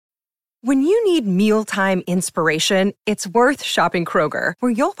When you need mealtime inspiration, it's worth shopping Kroger,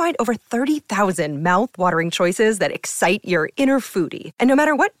 where you'll find over 30,000 mouth-watering choices that excite your inner foodie. And no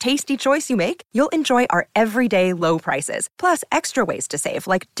matter what tasty choice you make, you'll enjoy our everyday low prices, plus extra ways to save,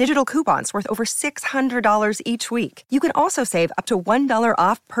 like digital coupons worth over $600 each week. You can also save up to $1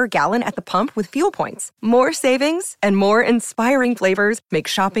 off per gallon at the pump with fuel points. More savings and more inspiring flavors make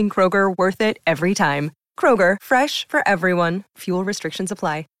shopping Kroger worth it every time. Kroger, fresh for everyone. Fuel restrictions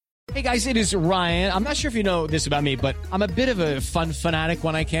apply. Hey guys, it is Ryan. I'm not sure if you know this about me, but I'm a bit of a fun fanatic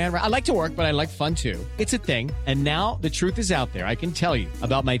when I can. I like to work, but I like fun too. It's a thing. And now the truth is out there. I can tell you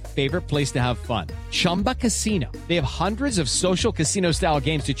about my favorite place to have fun. Chumba Casino. They have hundreds of social casino style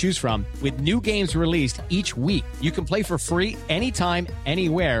games to choose from with new games released each week. You can play for free anytime,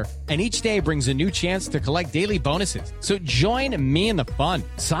 anywhere. And each day brings a new chance to collect daily bonuses. So join me in the fun.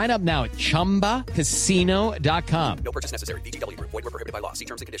 Sign up now at ChumbaCasino.com. No purchase necessary. VGW Group. Void where prohibited by law. See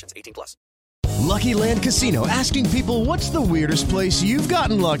terms and conditions. 18+. Lucky Land Casino, asking people, what's the weirdest place you've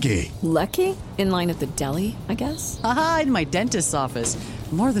gotten lucky? Lucky? In line at the deli, I guess? Aha, in my dentist's office.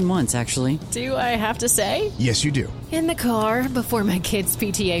 More than once, actually. Do I have to say? Yes, you do. In the car before my kids'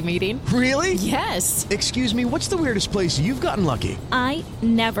 PTA meeting. Really? Yes. Excuse me, what's the weirdest place you've gotten lucky? I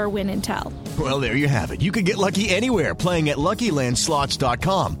never win and tell. Well, there you have it. You can get lucky anywhere, playing at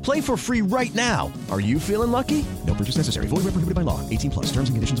LuckyLandSlots.com. Play for free right now. Are you feeling lucky? No purchase necessary. Void where prohibited by law. 18+. Terms and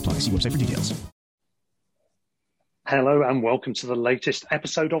conditions apply. See website for details. Hello and welcome to the latest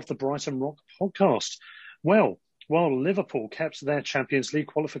episode of the Brighton Rock podcast. Well, while Liverpool kept their Champions League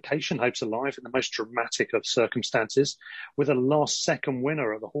qualification hopes alive in the most dramatic of circumstances with a last-second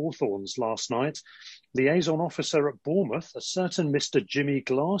winner at the Hawthorns last night, liaison officer at Bournemouth, a certain Mr. Jimmy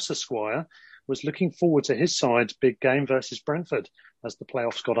Glass Esquire, was looking forward to his side's big game versus Brentford as the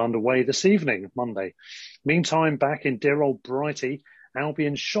playoffs got underway this evening, Monday. Meantime, back in dear old Brighty,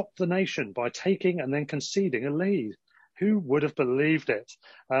 Albion shocked the nation by taking and then conceding a lead. Who would have believed it?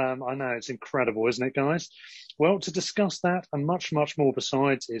 I know, it's incredible, isn't it, guys? Well, to discuss that and much, much more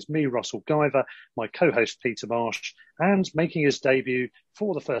besides is me, Russell Guyver, my co-host Peter Marsh, and making his debut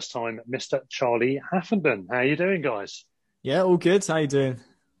for the first time, Mr. Charlie Haffenden. How are you doing, guys? Yeah, all good. How you doing?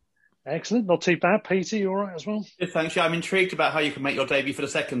 Excellent. Not too bad. Peter, you all right as well? Good, thanks. Yeah, I'm intrigued about how you can make your debut for the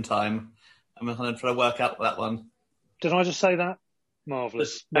second time. I'm kind of trying to work out that one. Did I just say that?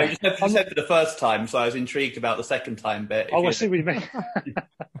 Marvellous. No, you said for the first time, so I was intrigued about the second time bit. Oh, I see what you mean.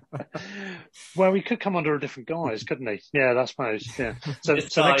 Well, he could come under a different guise, couldn't he? Yeah, I suppose. Yeah. So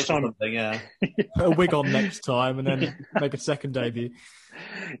next time, yeah, a wig on next time, and then make a second debut.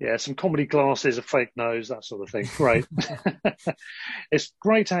 Yeah, some comedy glasses, a fake nose, that sort of thing. Great. It's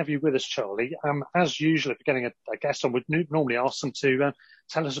great to have you with us, Charlie. As usual, if you're getting a guest on, we'd normally ask them to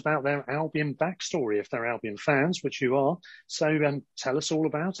tell us about their Albion backstory, if they're Albion fans, which you are. So tell us all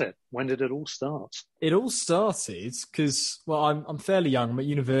about it. When did it all start? It all started because, well, I'm fairly young. I'm at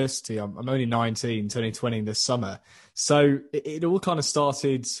university. I'm only 19, turning 20 this summer. So it all kind of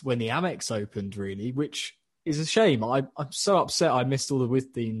started when the Amex opened, really, which is a shame. I'm so upset I missed all the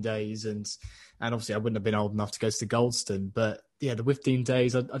Withdean days, and obviously I wouldn't have been old enough to go to Goldstone. But yeah, the Withdean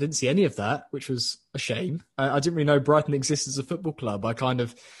days, I didn't see any of that, which was a shame. I didn't really know Brighton existed as a football club.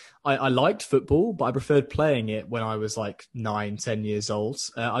 I liked football, but I preferred playing it when I was like 9, 10 years old.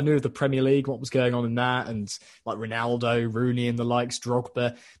 I knew of the Premier League, what was going on in that, and like Ronaldo, Rooney and the likes,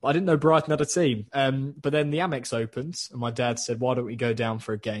 Drogba. But I didn't know Brighton had a team. But then the Amex opened, and my dad said, why don't we go down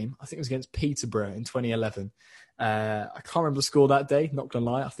for a game? I think it was against Peterborough in 2011. I can't remember the score that day, not going to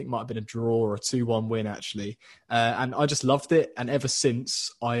lie. I think it might have been a draw or a 2-1 win, actually. And I just loved it. And ever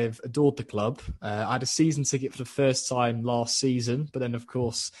since, I've adored the club. I had a season ticket for the first time last season, but then, of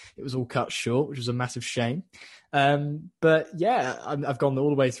course, it was all cut short, which was a massive shame. But yeah, I've gone all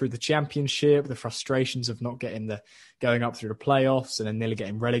the way through the Championship, the frustrations of not going up through the playoffs and then nearly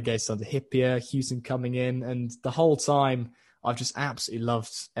getting relegated under Hippier, Houston coming in. And the whole time, I've just absolutely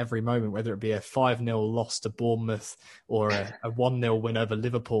loved every moment, whether it be a 5-0 loss to Bournemouth or a 1-0 win over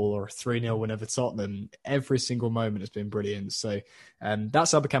Liverpool or a 3-0 win over Tottenham. Every single moment has been brilliant. So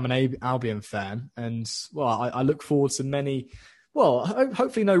that's how I became an Albion fan. And, well, I look forward to many, well,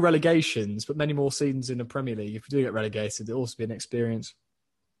 hopefully no relegations, but many more seasons in the Premier League. If we do get relegated, it'll also be an experience.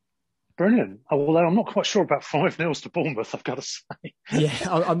 Brilliant. Although I'm not quite sure about 5-0 to Bournemouth, I've got to say. Yeah,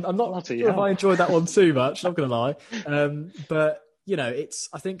 I'm not sure if I enjoyed that one too much, not going to lie. But, you know,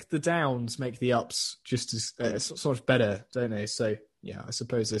 I think the downs make the ups just as so much better, don't they? So, yeah, I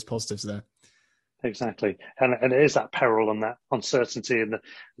suppose there's positives there. Exactly. And it is that peril and that uncertainty and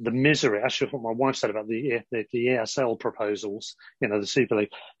the misery. Actually, what my wife said about the ESL proposals, the Super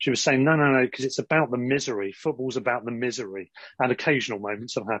League, she was saying, no, because it's about the misery. Football's about the misery and occasional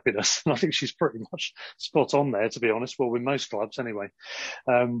moments of happiness. And I think she's pretty much spot on there, to be honest. Well, with most clubs anyway.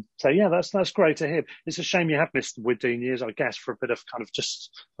 So yeah, that's great to hear. It's a shame you have missed the Wooddean years, I guess, for a bit of kind of just,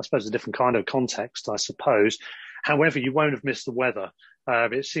 I suppose, a different kind of context, I suppose. However, you won't have missed the weather.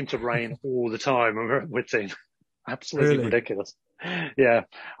 It seemed to rain all the time when we were at Wooddean. Absolutely Really? ridiculous. Yeah,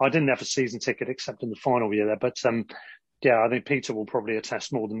 I didn't have a season ticket except in the final year there, but I think Peter will probably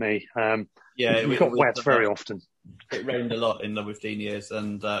attest more than me. We got wet very often. It rained a lot in the Wooddean years,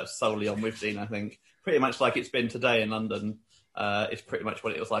 and solely on Wooddean, I think. Pretty much like it's been today in London. It's pretty much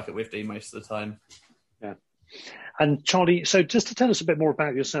what it was like at Wooddean most of the time. Yeah. And Charlie, so just to tell us a bit more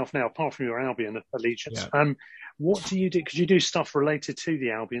about yourself now, apart from your Albion allegiance, what do you do? Because you do stuff related to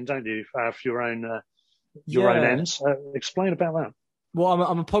the Albion, don't you, for your own ends? Explain about that. Well,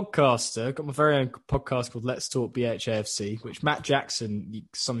 I'm a podcaster. I've got my very own podcast called Let's Talk BHAFC, which Matt Jackson,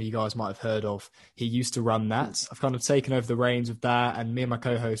 some of you guys might have heard of. He used to run that. I've kind of taken over the reins of that, and me and my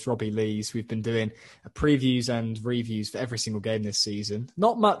co-host Robbie Lees, we've been doing previews and reviews for every single game this season.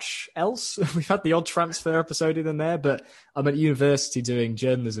 Not much else. We've had the odd transfer episode in there, but I'm at university doing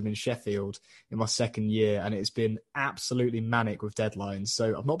journalism in Sheffield in my second year, and it's been absolutely manic with deadlines.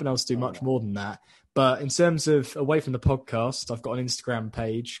 So I've not been able to do much more than that. But in terms of away from the podcast, I've got an Instagram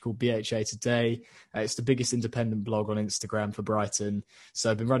page called BHA Today. It's the biggest independent blog on Instagram for Brighton. So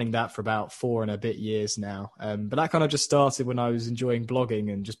I've been running that for about 4 and a bit years now. But that kind of just started when I was enjoying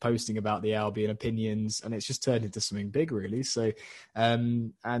blogging and just posting about the Albion opinions. And it's just turned into something big, really. So,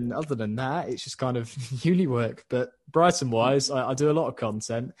 and other than that, it's just kind of uni work. But Brighton-wise, I do a lot of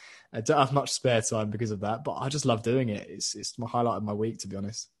content. I don't have much spare time because of that, but I just love doing it. It's my highlight of my week, to be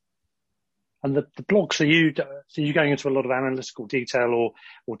honest. And the blogs, are you going into a lot of analytical detail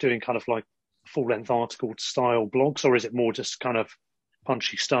or doing kind of like full-length article style blogs, or is it more just kind of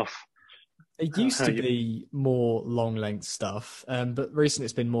punchy stuff? It used to be more long-length stuff, but recently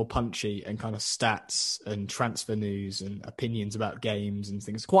it's been more punchy and kind of stats and transfer news and opinions about games and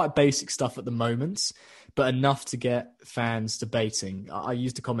things. Quite basic stuff at the moment, but enough to get fans debating. I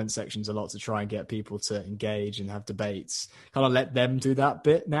use the comment sections a lot to try and get people to engage and have debates. Kind of let them do that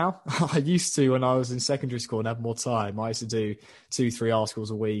bit now. I used to, when I was in secondary school and had more time, I used to do 2-3 articles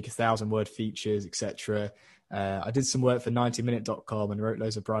a week, 1,000-word features, etc. I did some work for 90minute.com and wrote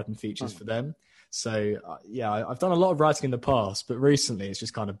loads of Brighton features for them. So, I've done a lot of writing in the past, but recently it's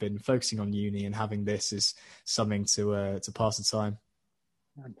just kind of been focusing on uni and having this as something to pass the time.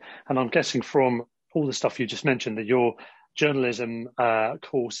 And I'm guessing from all the stuff you just mentioned that your journalism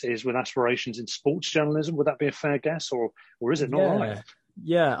course is with aspirations in sports journalism. Would that be a fair guess, or is it not right?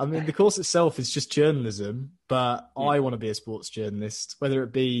 Yeah, I mean, the course itself is just journalism, but I want to be a sports journalist, whether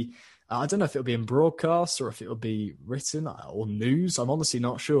it be... I don't know if it'll be in broadcast or if it'll be written or news. I'm honestly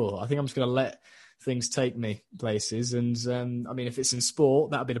not sure. I think I'm just going to let things take me places. And I mean, if it's in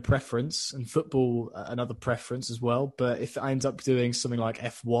sport, that'll be the preference, and football, another preference as well. But if I end up doing something like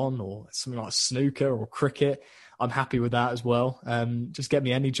F1 or something like snooker or cricket, I'm happy with that as well. Just get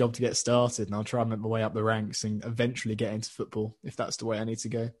me any job to get started, and I'll try and make my way up the ranks and eventually get into football if that's the way I need to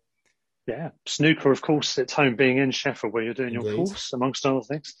go. Yeah, snooker, of course, it's home being in Sheffield where you're doing your course, amongst other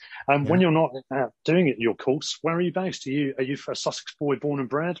things. When you're not doing it, your course, where are you based? Are you a Sussex boy, born and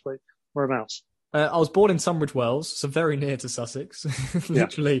bred? Whereabouts? I was born in Tunbridge Wells, so very near to Sussex.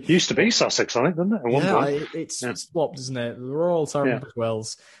 Literally, used to be Sussex, I think, didn't it? It's swapped, isn't it? The Royal Tunbridge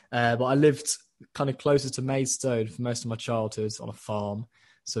Wells. But I lived kind of closer to Maidstone for most of my childhood on a farm,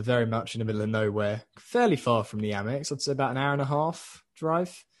 so very much in the middle of nowhere, fairly far from the Amex. I'd say about an hour and a half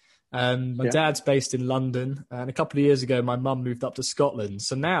drive. My dad's based in London, and a couple of years ago my mum moved up to Scotland,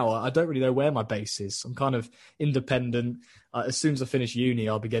 so now I don't really know where my base is. I'm kind of independent. As soon as I finish uni,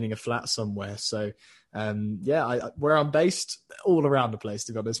 I'll be getting a flat somewhere. So where I'm based, all around the place,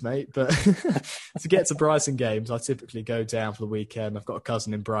 to be honest, mate. But to get to Brighton games, I typically go down for the weekend. I've got a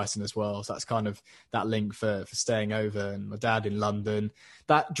cousin in Brighton as well, so that's kind of that link for staying over. And my dad in London.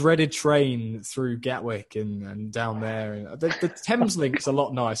 That dreaded train through Gatwick and down there. And the Thames link's a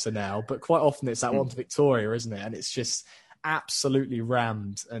lot nicer now, but quite often it's that one to Victoria, isn't it? And it's just absolutely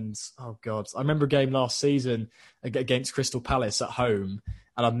rammed. And oh god, I remember a game last season against Crystal Palace at home,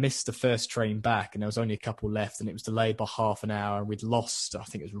 and I missed the first train back, and there was only a couple left, and it was delayed by half an hour, and we'd lost. I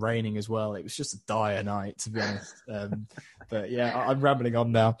think it was raining as well. It was just a dire night, to be honest. But yeah, I'm rambling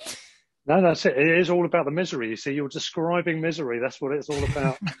on now. No, that's it. It is all about the misery. You see, you're describing misery. That's what it's all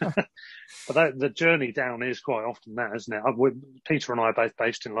about. But the journey down is quite often that, isn't it? Peter and I are both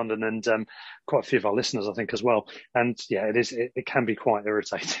based in London, and quite a few of our listeners, I think, as well. And yeah, it is. It can be quite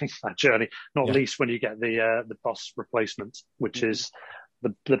irritating, that journey. Not least when you get the bus replacement, which is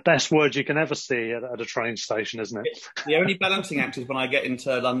the best word you can ever see at a train station, isn't it? The only balancing act is when I get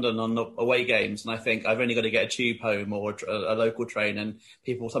into London on away games, and I think I've only got to get a tube home or a local train, and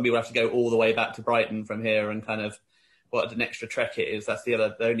some people have to go all the way back to Brighton from here, and kind of what an extra trek it is. That's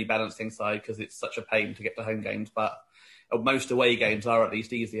the only balancing side, because it's such a pain to get to home games. But most away games are at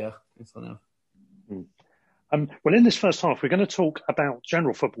least easier. Well, in this first half, we're going to talk about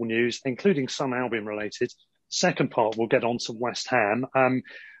general football news, including some Albion related. Second part, we'll get on to West Ham,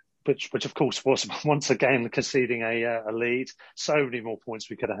 which of course was once again conceding a lead. So many more points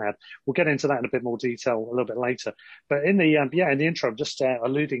we could have had. We'll get into that in a bit more detail a little bit later. But in the intro, I'm just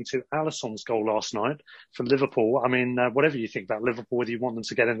alluding to Alisson's goal last night for Liverpool. I mean, whatever you think about Liverpool, whether you want them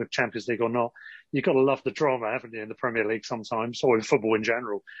to get in the Champions League or not, you've got to love the drama, haven't you, in the Premier League sometimes, or in football in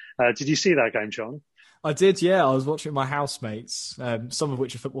general. Did you see that game, Charlie? I did, yeah. I was watching with my housemates, some of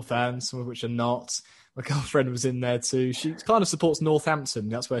which are football fans, some of which are not. My girlfriend was in there too. She kind of supports Northampton.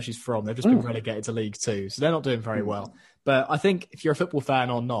 That's where she's from. They've just been relegated to League Two, so they're not doing very well. But I think if you're a football fan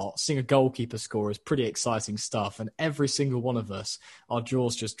or not, seeing a goalkeeper score is pretty exciting stuff. And every single one of us, our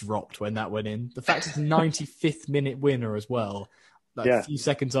jaws just dropped when that went in. The fact it's a 95th minute winner as well, a few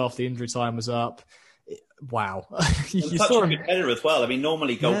seconds after the injury time was up. Wow. You saw a good header as well. I mean,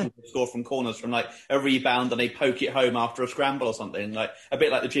 normally goalkeepers score from corners from like a rebound and they poke it home after a scramble or something. Like a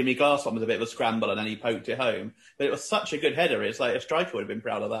bit like the Jimmy Glass one was a bit of a scramble and then he poked it home. But it was such a good header. It's like a striker would have been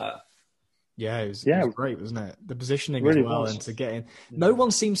proud of that. Yeah, it was great, wasn't it? The positioning really as well, was. And to get in. No one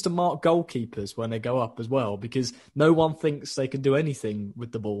seems to mark goalkeepers when they go up as well, because no one thinks they can do anything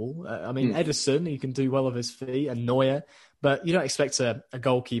with the ball. I mean, Ederson, he can do well with his feet, and Neuer, but you don't expect a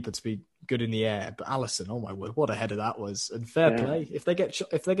goalkeeper to be good in the air. But Alisson, oh my word, what a header that was! And fair play. If they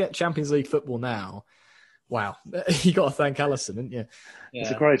get Champions League football now, wow, you got to thank Alisson, didn't you? Yeah.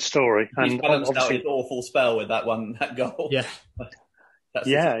 It's a great story, He's and balanced obviously out his awful spell with that goal.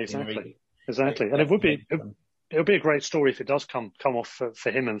 Yeah, exactly. Exactly, and it would be a great story if it does come off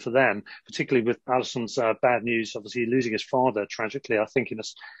for him and for them, particularly with Alisson's bad news. Obviously, losing his father tragically, I think,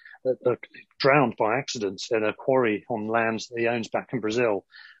 drowned by accident in a quarry on lands that he owns back in Brazil,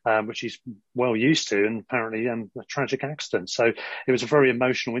 which he's well used to, and apparently a tragic accident. So it was a very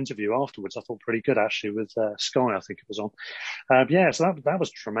emotional interview afterwards. I thought pretty good actually with Sky, I think it was on. So that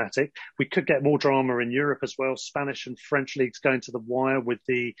was dramatic. We could get more drama in Europe as well. Spanish and French leagues going to the wire with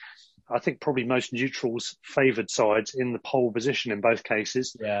I think probably most neutrals favoured sides in the pole position in both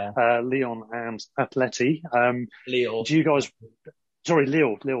cases. Lyon and Atleti. Lille. Do you guys? Sorry,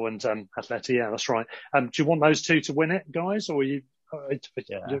 Lille and Atleti. Yeah, that's right. Do you want those two to win it, guys, or you?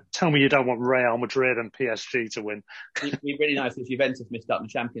 Tell me you don't want Real Madrid and PSG to win. It'd be really nice if Juventus missed out in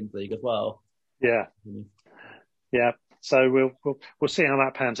the Champions League as well. Yeah. So we'll see how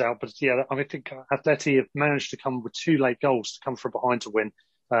that pans out. But I think Atleti have managed to come with two late goals to come from behind to win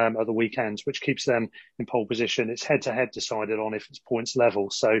at the weekend, which keeps them in pole position. It's head-to-head decided on if it's points level.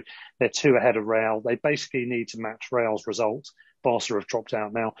 So they're 2 ahead of Real. They basically need to match Real's result. Barca have dropped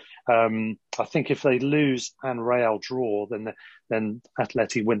out now. I think if they lose and Real draw, then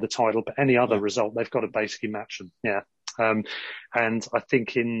Atleti win the title. But any other result, they've got to basically match them. Yeah. And I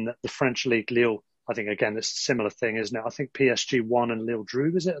think in the French league, Lille, I think, again, it's a similar thing, isn't it? I think PSG won and Lille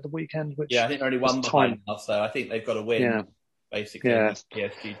drew, is it, at the weekend? I think they're only one behind now, so I think they've got to win, basically.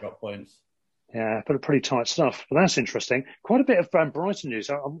 PSG drop points. Yeah, but pretty tight stuff. But that's interesting. Quite a bit of Brighton news.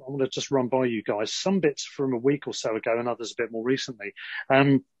 I'm going to just run by you guys. Some bits from a week or so ago and others a bit more recently.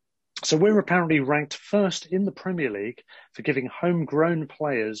 So we're apparently ranked first in the Premier League for giving homegrown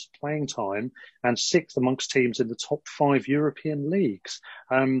players playing time and 6th amongst teams in the top 5 European leagues.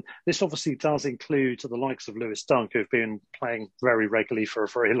 This obviously does include the likes of Lewis Dunk, who've been playing very regularly for a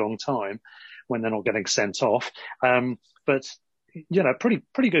very long time when they're not getting sent off. But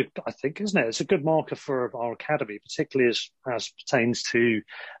pretty good, I think, isn't it? It's a good marker for our academy, particularly as pertains to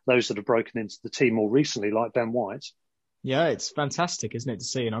those that have broken into the team more recently, like Ben White. Yeah, it's fantastic, isn't it, to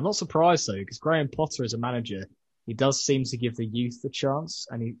see? And I'm not surprised, though, because Graham Potter, as a manager, he does seem to give the youth a chance,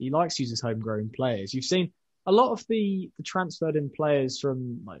 and he likes to use his homegrown players. You've seen a lot of the transferred in players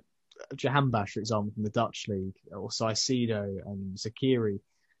from, like, Jahanbash, for example, from the Dutch league, or Saicedo and Zakiri.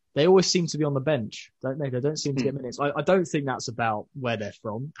 They always seem to be on the bench, don't they? They don't seem to get minutes. I don't think that's about where they're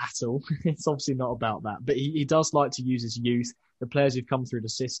from at all. It's obviously not about that. But he does like to use his youth, the players who've come through the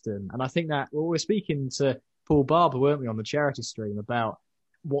system. And I think that, we're speaking to Paul Barber, weren't we, on the charity stream about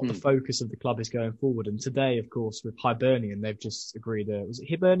what the focus of the club is going forward. And today, of course, with Hibernian, they've just agreed. Was it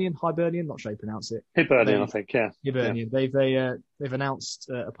Hibernian? Not sure how you pronounce it. Hibernian, I think. Yeah. Hibernian. Yeah. They've announced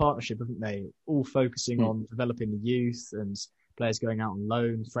a partnership, haven't they? All focusing on developing the youth and players going out on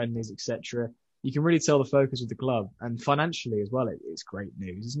loan, friendlies, etc. You can really tell the focus of the club, and financially as well. It's great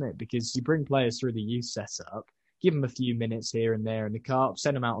news, isn't it? Because you bring players through the youth setup, give them a few minutes here and there in the cup,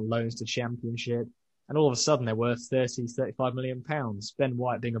 send them out on loans to Championship. And all of a sudden, they're worth £35 million. Ben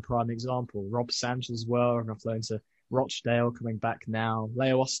White being a prime example. Rob Sanchez as well, I've flown to Rochdale, coming back now.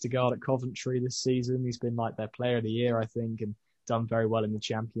 Leo Ostergaard at Coventry this season. He's been like their player of the year, I think, and done very well in the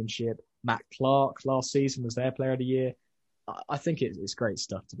Championship. Matt Clark last season was their player of the year. I think it's great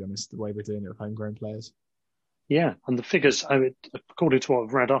stuff, to be honest, the way we're doing it with homegrown players. Yeah, and the figures, according to what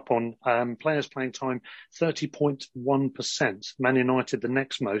I've read up on, players playing time 30.1%. Man United the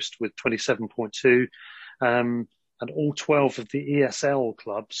next most with 27.2%. And all 12 of the ESL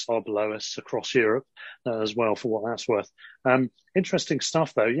clubs are below us across Europe as well, for what that's worth. Interesting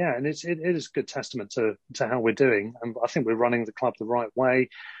stuff, though, yeah, and it is a good testament to how we're doing. And I think we're running the club the right way.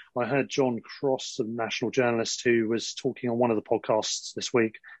 I heard John Cross, the national journalist, who was talking on one of the podcasts this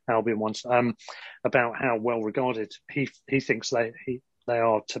week, Albion once, about how well regarded he thinks they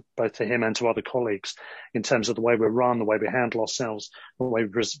are to both to him and to other colleagues in terms of the way we run, the way we handle ourselves, the way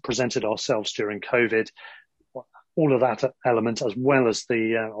we presented ourselves during COVID. All of that element, as well as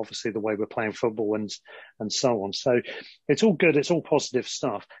the obviously the way we're playing football and so on. So it's all good. It's all positive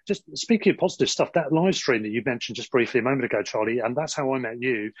stuff. Just speaking of positive stuff, that live stream that you mentioned just briefly a moment ago, Charlie, and that's how I met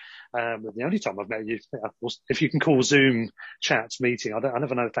you. The only time I've met you, if you can call Zoom chats meeting, I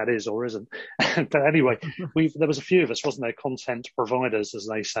never know if that is or isn't. But anyway, there was a few of us, wasn't there? Content providers, as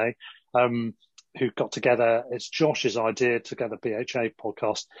they say. Who got together. It's Josh's idea, Together BHA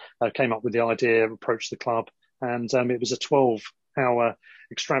podcast, came up with the idea, approached the club. And it was a 12-hour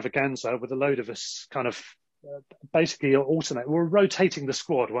extravaganza with a load of us kind of basically alternate. We were rotating the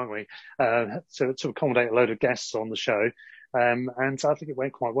squad, weren't we, to accommodate a load of guests on the show. And I think it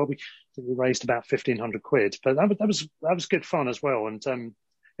went quite well. We raised about £1,500, but that was good fun as well. And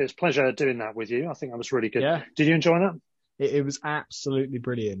it was a pleasure doing that with you. I think that was really good. Yeah. Did you enjoy that? It was absolutely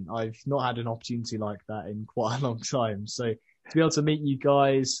brilliant. I've not had an opportunity like that in quite a long time. So to be able to meet you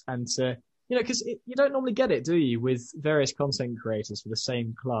guys and to, because you don't normally get it, do you, with various content creators for the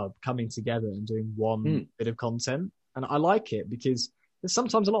same club coming together and doing one bit of content. And I like it because there's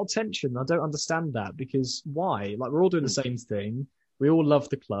sometimes a lot of tension. I don't understand that because why? Like, we're all doing the same thing. We all love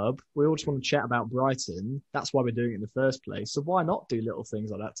the club. We all just want to chat about Brighton. That's why we're doing it in the first place. So why not do little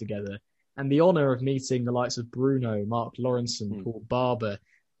things like that together? And the honour of meeting the likes of Bruno, Mark Lawrenson, Paul Barber,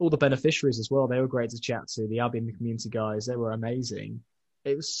 all the beneficiaries as well. They were great to chat to. The Albion community guys, they were amazing.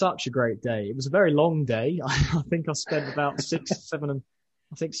 It was such a great day. It was a very long day. I think I spent about 6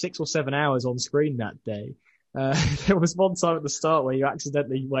 or 7 hours on screen that day. There was one time at the start where you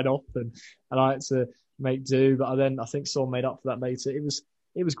accidentally went off and I had to make do, but then I think someone made up for that later. It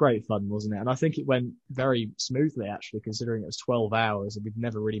was great fun, wasn't it? And I think it went very smoothly, actually, considering it was 12 hours and we'd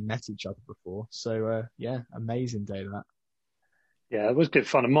never really met each other before. So, amazing day that. Yeah, it was good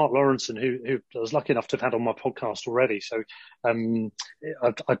fun. And Mark Lawrenson, who I was lucky enough to have had on my podcast already. So I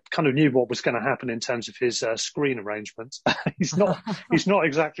kind of knew what was going to happen in terms of his screen arrangements. He's not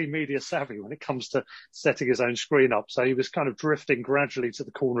exactly media savvy when it comes to setting his own screen up. So he was kind of drifting gradually to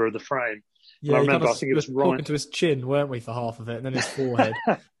the corner of the frame. Yeah, I remember, I think it was Ryan. Talking to his chin, weren't we, for half of it, and then his forehead.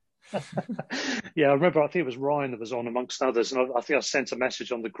 Yeah, I remember. I think it was Ryan that was on amongst others, and I think I sent a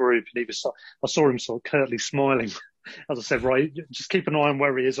message on the group, and I saw him sort of curtly smiling. As I said, right, just keep an eye on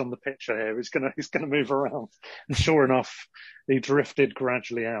where he is on the picture here. He's gonna move around, and sure enough, he drifted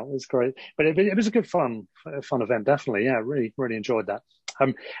gradually out. It was great, but it was a good fun event, definitely. Yeah, really enjoyed that.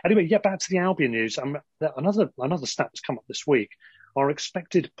 Anyway, back to the Albion news. Another stat that's come up this week. Our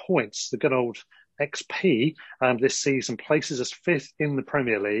expected points, the good old XP, this season places us 5th in the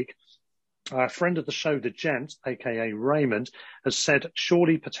Premier League. A friend of the show, the Gent, aka Raymond, has said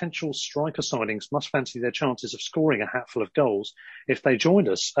surely potential striker signings must fancy their chances of scoring a hatful of goals if they joined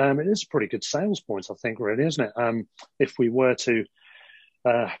us. It is a pretty good sales point, I think, really, isn't it? If we were to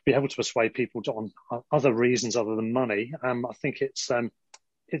be able to persuade people on other reasons other than money, I think it's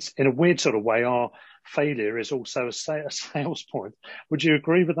in a weird sort of way, our failure is also a sales point. Would you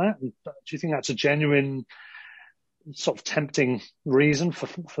agree with that? And do you think that's a genuine sort of tempting reason for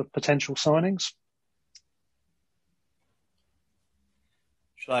potential signings?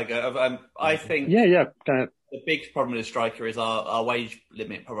 Shall I go? I think go ahead. The big problem with the striker is our wage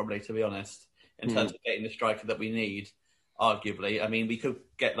limit, probably, to be honest, in terms of getting the striker that we need, arguably. I mean, we could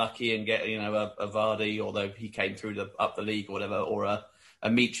get lucky and get, a Vardy, although he came through up the league or whatever, or a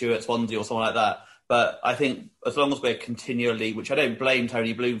Michu at Swansea or someone like that. But I think as long as we're continually, which I don't blame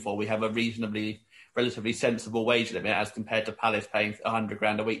Tony Bloom for, we have a relatively sensible wage limit as compared to Palace paying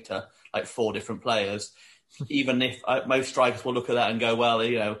 $100,000 a week to like 4 different players. Even if most strikers will look at that and go, well,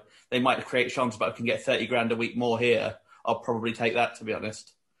 they might create chances, but I can get $30,000 a week more here. I'll probably take that, to be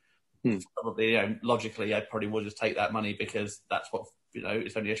honest. Probably, logically, I probably would just take that money because that's what,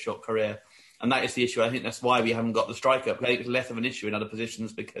 it's only a short career. And that is the issue. I think that's why we haven't got the striker. I think it's less of an issue in other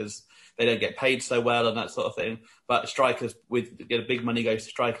positions because they don't get paid so well and that sort of thing. But strikers, big money goes to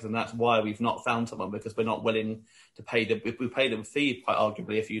strikers, and that's why we've not found someone, because we're not willing to pay them. We paid them a fee quite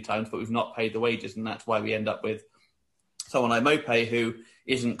arguably a few times, but we've not paid the wages, and that's why we end up with someone like Maupay who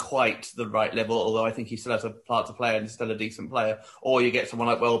isn't quite the right level, although I think he still has a part to play and is still a decent player. Or you get someone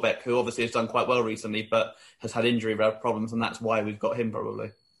like Welbeck, who obviously has done quite well recently, but has had injury problems, and that's why we've got him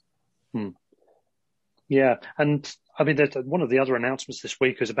probably. Yeah, and I mean, one of the other announcements this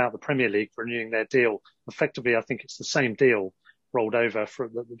week was about the Premier League renewing their deal. Effectively, I think it's the same deal rolled over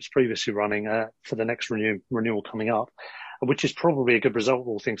that was previously running for the next renewal coming up, which is probably a good result,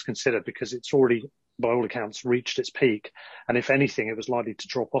 all things considered, because it's already, by all accounts, reached its peak. And if anything, it was likely to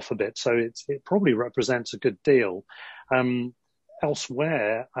drop off a bit. So it probably represents a good deal.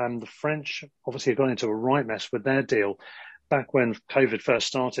 Elsewhere, the French obviously have gone into a right mess with their deal. Back when COVID first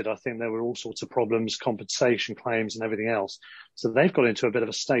started, I think there were all sorts of problems, compensation claims and everything else. So they've got into a bit of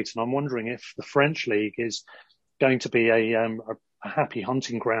a state. And I'm wondering if the French league is going to be a happy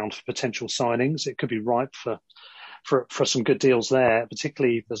hunting ground for potential signings. It could be ripe for some good deals there.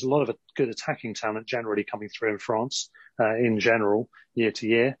 Particularly, there's a lot of good attacking talent generally coming through in France in general, year to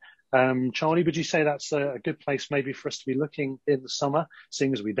year. Charlie, would you say that's a good place maybe for us to be looking in the summer,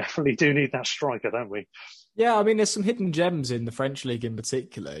 seeing as we definitely do need that striker, don't we? Yeah, I mean, there's some hidden gems in the French league in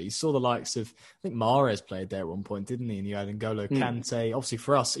particular. You saw the likes of, I think Mahrez played there at one point, didn't he? And you had N'Golo Kante. Obviously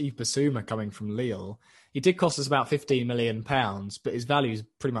for us, Yves Bissouma coming from Lille. He did cost us about £15 million, but his value's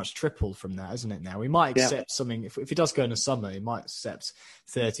pretty much tripled from that, isn't it now? We might accept something, if he does go in the summer, he might accept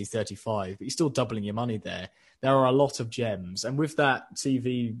 30, 35, but you're still doubling your money there. There are a lot of gems. And with that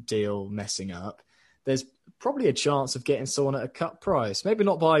TV deal messing up, there's probably a chance of getting someone at a cut price. Maybe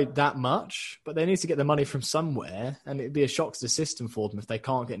not by that much, but they need to get the money from somewhere, and it'd be a shock to the system for them if they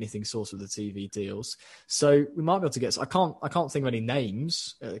can't get anything sorted with the TV deals. So we might be able to get... I can't think of any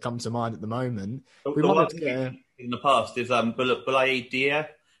names that come to mind at the moment. We might be able to get... In the past is Boulaye Dia, I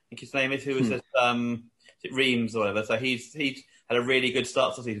think his name is, who was at Reims or whatever. So he's had a really good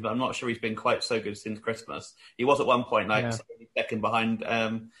start to the season, but I'm not sure he's been quite so good since Christmas. He was at one point second behind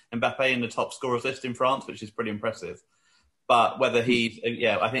Mbappe in the top scorers list in France, which is pretty impressive. But whether he's,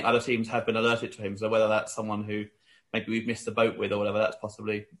 I think other teams have been alerted to him, so whether that's someone who maybe we've missed the boat with or whatever, that's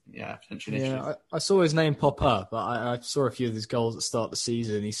possibly, potentially an issue. I saw his name pop up, but I saw a few of his goals at the start of the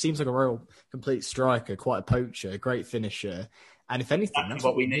season. He seems like a real complete striker, quite a poacher, a great finisher. And if anything, that's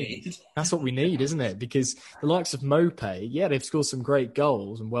what we need. That's what we need, isn't it? Because the likes of Maupay, they've scored some great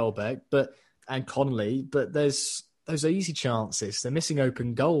goals, and Welbeck, and Connolly, but there's those easy chances. They're missing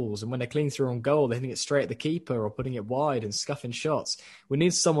open goals, and when they're cleaning through on goal, they're hitting it straight at the keeper or putting it wide and scuffing shots. We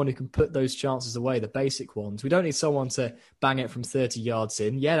need someone who can put those chances away, the basic ones. We don't need someone to bang it from 30 yards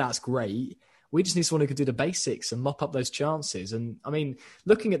in. Yeah, that's great. We just need someone who can do the basics and mop up those chances. And, I mean,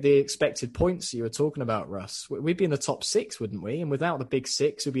 looking at the expected points you were talking about, Russ, we'd be in the top 6, wouldn't we? And without the big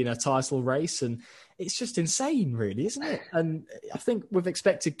 6, we'd be in a title race. And it's just insane, really, isn't it? And I think with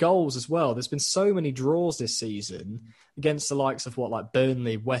expected goals as well, there's been so many draws this season against the likes of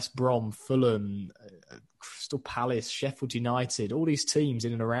Burnley, West Brom, Fulham, Crystal Palace, Sheffield United, all these teams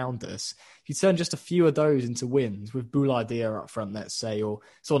in and around us. If you turn just a few of those into wins with Boulaye Dia up front, let's say, or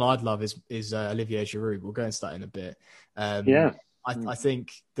someone I'd love is Olivier Giroud. We'll go into that in a bit. I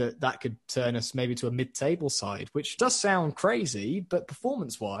think that could turn us maybe to a mid-table side, which does sound crazy, but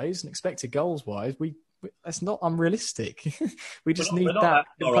performance-wise and expected goals-wise, that's not unrealistic. We just need that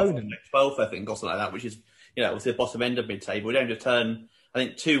component. 12th, I think, or something like that, which is, it's the bottom end of mid-table. We don't just turn, I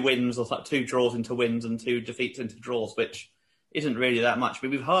think, 2 wins or 2 draws into wins and 2 defeats into draws, which isn't really that much. I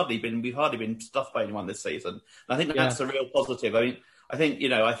mean, we've hardly been stuffed by anyone this season. And I think that's a real positive. I mean, I think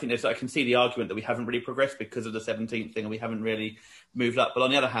I can see the argument that we haven't really progressed because of the 17th thing and we haven't really moved up. But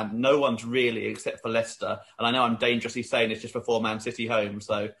on the other hand, no one's really, except for Leicester, and I know I'm dangerously saying this just before Man City home,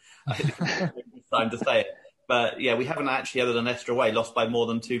 so I think it's time to say it. But we haven't actually, other than Leicester away, lost by more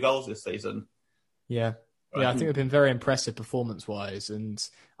than 2 goals this season. Yeah. Yeah, I think we've been very impressive performance-wise, and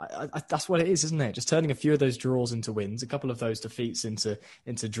that's what it is, isn't it? Just turning a few of those draws into wins, a couple of those defeats into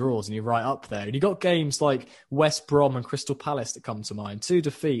draws, and you're right up there. And you got games like West Brom and Crystal Palace that come to mind, 2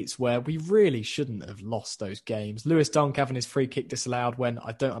 defeats where we really shouldn't have lost those games. Lewis Dunk having his free kick disallowed when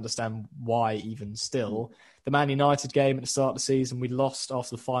I don't understand why even still. The Man United game at the start of the season, we lost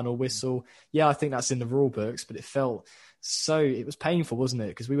after the final whistle. Yeah, I think that's in the rule books, but it was painful, wasn't it?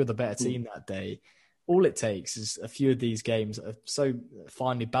 Because we were the better team that day. All it takes is a few of these games that are so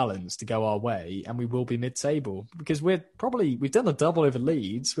finely balanced to go our way, and we will be mid-table. Because we've done a double over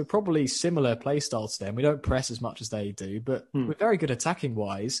Leeds. We're probably similar play styles to them. We don't press as much as they do, but we're very good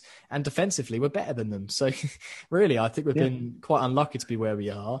attacking-wise, and defensively we're better than them. So really, I think we've been quite unlucky to be where we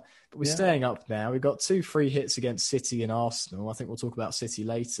are. But we're staying up now. We've got 2 free hits against City and Arsenal. I think we'll talk about City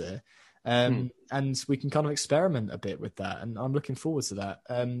later. And we can kind of experiment a bit with that, and I'm looking forward to that.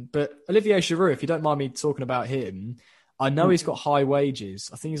 But Olivier Giroud, if you don't mind me talking about him, I know he's got high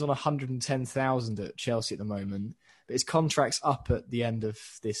wages. I think he's on 110,000 at Chelsea at the moment, but his contract's up at the end of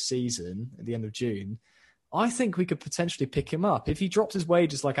this season, at the end of June. I think we could potentially pick him up. If he dropped his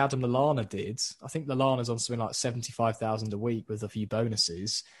wages like Adam Lallana did, I think Lallana's on something like 75,000 a week with a few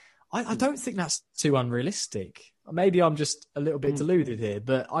bonuses. I don't think that's too unrealistic. Maybe I'm just a little bit deluded here,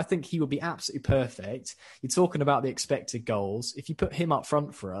 but I think he would be absolutely perfect. You're talking about the expected goals. If you put him up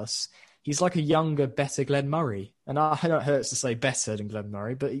front for us, he's like a younger, better Glenn Murray. And I know it hurts to say better than Glenn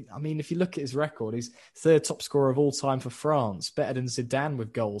Murray, but if you look at his record, he's 3rd top scorer of all time for France, better than Zidane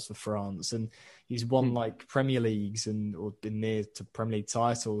with goals for France. And he's won like Premier Leagues or been near to Premier League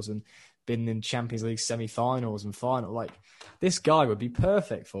titles and been in Champions League semi-finals and final. Like, this guy would be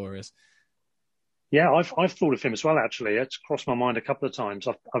perfect for us. Yeah, I've thought of him as well, actually. It's crossed my mind a couple of times.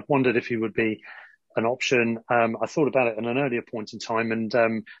 I've wondered if he would be an option. I thought about it at an earlier point in time, and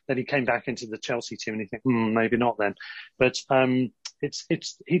then he came back into the Chelsea team, and you think, maybe not then. But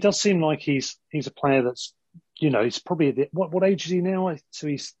he does seem like he's a player that's, he's probably what age is he now? So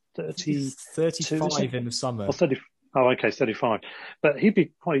he's 35 in the summer. Or 30. Oh, okay, 35. But he'd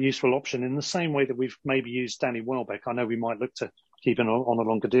be quite a useful option in the same way that we've maybe used Danny Welbeck. I know we might look to keep him on a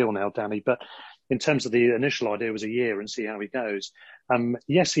longer deal now, Danny, but in terms of the initial idea was a year and see how he goes.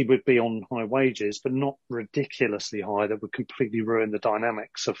 Yes, he would be on high wages, but not ridiculously high that would completely ruin the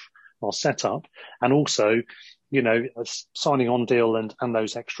dynamics of our setup. And also, a signing on deal and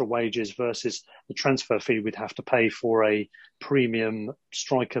those extra wages versus the transfer fee we'd have to pay for a premium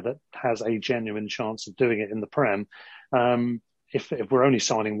striker that has a genuine chance of doing it in the Prem. If we're only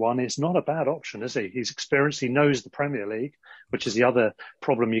signing one, it's not a bad option, is he? He's experienced. He knows the Premier League, which is the other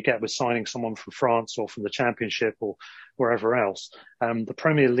problem you get with signing someone from France or from the Championship or wherever else. The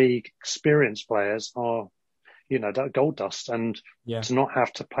Premier League experienced players are, gold dust, and to not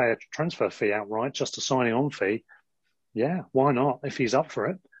have to pay a transfer fee outright, just a signing on fee. Yeah, why not? If he's up for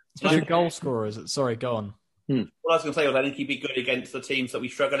it. Especially goal scorers. Sorry, go on. What I was going to say was I think he'd be good against the teams that we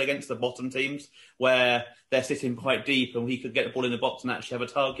struggle against, the bottom teams, where they're sitting quite deep and he could get the ball in the box and actually have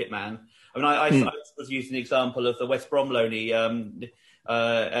a target man. I was using the example of the West Brom loanee,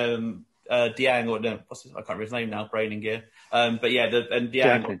 Diang, I can't remember his name now, brain in gear. But yeah,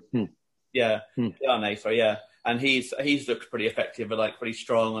 Diang. Diane, sorry, yeah. And he's looked pretty effective, like pretty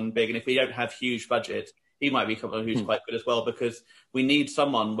strong and big. And if we don't have huge budget, he might be someone who's quite good as well, because we need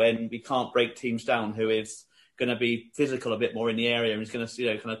someone when we can't break teams down who is going to be physical a bit more in the area and is going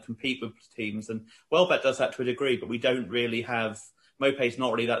to kind of compete with teams. And Welbeck does that to a degree, but we don't really have. Mope's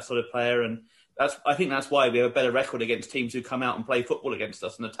not really that sort of player, and I think that's why we have a better record against teams who come out and play football against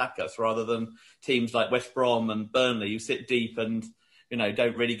us and attack us, rather than teams like West Brom and Burnley who sit deep and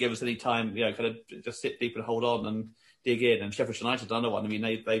don't really give us any time. Kind of just sit deep and hold on and dig in. And Sheffield United, another one.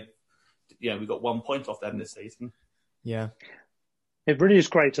 they we got 1 point off them this season. Yeah. It really is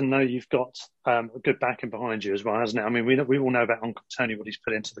great to know you've got a good backing behind you as well, hasn't it? We all know about Uncle Tony, what he's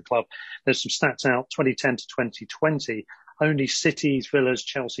put into the club. There's some stats out, 2010 to 2020. Only City's, Villa's,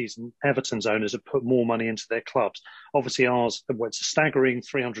 Chelsea's and Everton's owners have put more money into their clubs. Obviously ours, it's a staggering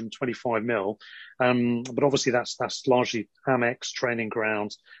 325 mil. But obviously that's largely Amex, training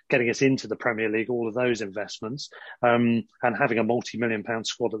grounds, getting us into the Premier League, all of those investments, and having a multi-million-pound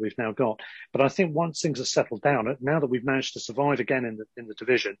squad that we've now got. But I think once things are settled down, now that we've managed to survive again in the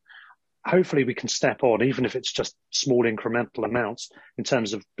division, hopefully we can step on, even if it's just small incremental amounts in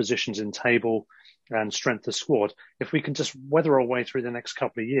terms of positions in table and strength of squad. If we can just weather our way through the next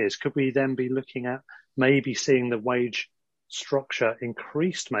couple of years, could we then be looking at maybe seeing the wage structure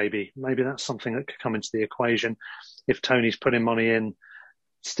increased? Maybe that's something that could come into the equation if Tony's putting money in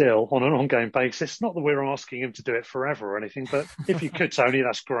still on an ongoing basis. Not that we're asking him to do it forever or anything, but if you could, Tony,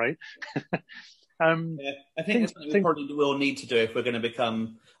 that's great. I think it's something we probably will need to do if we're going to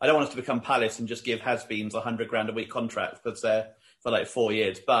become. I don't want us to become Palace and just give has-beens $100,000 a week contracts because they're for like 4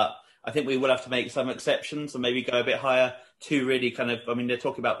 years. But I think we will have to make some exceptions and maybe go a bit higher to really kind of. I mean, they're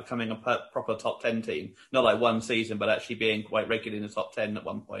talking about becoming a proper top 10 team, not like one season, but actually being quite regularly in the top 10 at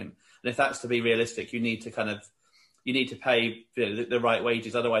one point. And if that's to be realistic, you need to pay the right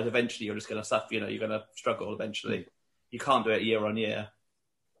wages. Otherwise, eventually you're just going to suffer. You're going to struggle eventually. You can't do it year on year.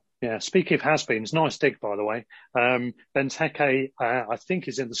 Yeah, speaking of has-beens, nice dig, by the way. Benteke, I think,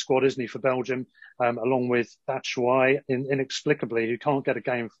 is in the squad, isn't he, for Belgium, along with Batshuayi, inexplicably, who can't get a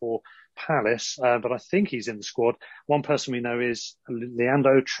game for Palace, but I think he's in the squad. One person we know is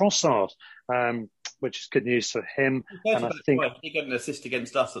Leandro Trossard, which is good news for him. And I think he got an assist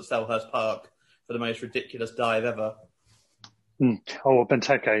against us at Selhurst Park for the most ridiculous dive ever. Oh,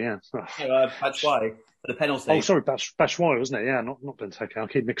 Benteke, yeah. Batshuayi. For the penalty. Oh, sorry, Batshuayi, wasn't it? Yeah, not Benteke. I'll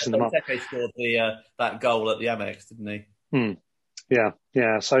keep mixing them up. Benteke scored that goal at the Amex, didn't he?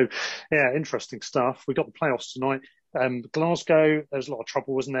 Yeah. So, yeah, interesting stuff. We got the playoffs tonight. Glasgow, there was a lot of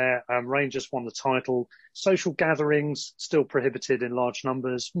trouble, wasn't there? Rangers won the title. Social gatherings still prohibited in large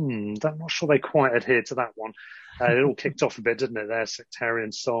numbers. I'm not sure they quite adhered to that one. It all kicked off a bit, didn't it? There,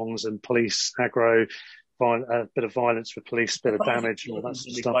 sectarian songs and police aggro. A bit of violence with police, a bit of damage, and all that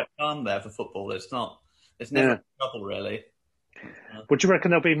sort of stuff. Quite calm there for football. It's never trouble, really. Would you reckon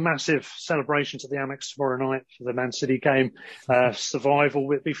there'll be massive celebrations at the Amex tomorrow night for the Man City game? Survival,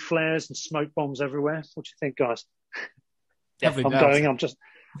 will it be flares and smoke bombs everywhere? What do you think, guys? I'm going.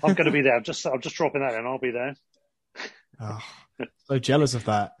 I'm going to be there. I'm just dropping that in. I'll be there. Oh, so jealous of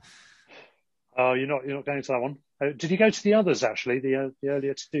that. Oh, you're not going to that one. Did you go to the others actually? The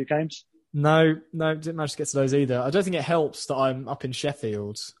earlier 2 games? No, didn't manage to get to those either. I don't think it helps that I'm up in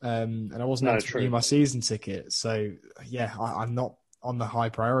Sheffield, and I wasn't able to renew my season ticket. So, yeah, I'm not on the high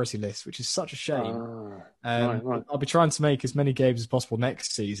priority list, which is such a shame. Right. I'll be trying to make as many games as possible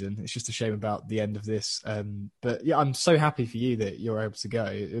next season. It's just a shame about the end of this. But, yeah, I'm so happy for you that you're able to go.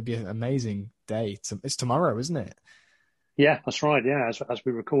 It would be an amazing day. It's tomorrow, isn't it? Yeah, that's right. Yeah, as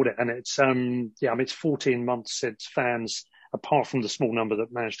we record it. And it's, it's 14 months since fans... apart from the small number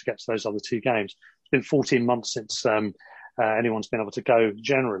that managed to get to those other 2 games. It's been 14 months since anyone's been able to go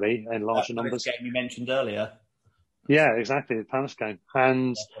generally in larger numbers. Game you mentioned earlier. Yeah, exactly, the Palace game.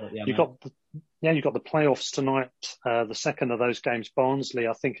 And you got the playoffs tonight. The second of those games, Barnsley,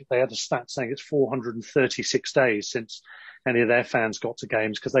 I think they had a stat saying it's 436 days since any of their fans got to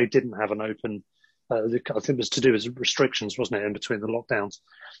games because they didn't have an open. I think it was to do with restrictions, wasn't it, in between the lockdowns?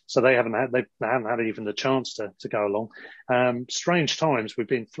 So they haven't had even the chance to go along. Strange times we've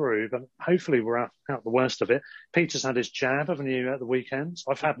been through, but hopefully we're out the worst of it. Peter's had his jab, haven't you, at the weekends?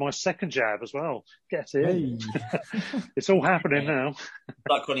 I've had my second jab as well. Get in. Hey. It's all happening now.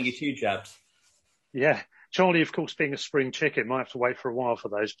 Like calling you 2 jabs. Yeah. Charlie, of course, being a spring chicken, might have to wait for a while for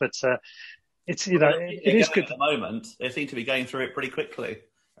those, but it's, it is good. At the moment, they seem to be going through it pretty quickly.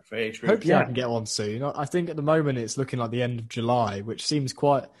 Hopefully I can get one soon. I think at the moment it's looking like the end of July, which seems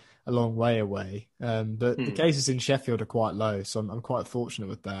quite a long way away. But the cases in Sheffield are quite low, so I'm quite fortunate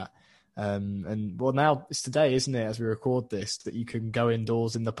with that. And now it's today, isn't it, as we record this, that you can go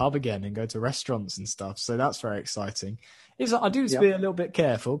indoors in the pub again and go to restaurants and stuff. So that's very exciting. I do need to be a little bit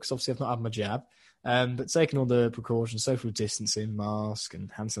careful because obviously I've not had my jab. But taking all the precautions, social distancing, mask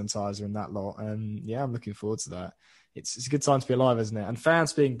and hand sanitizer and that lot. I'm looking forward to that. It's a good time to be alive, isn't it? And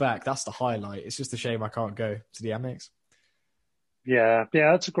fans being back, that's the highlight. It's just a shame I can't go to the Amex. Yeah,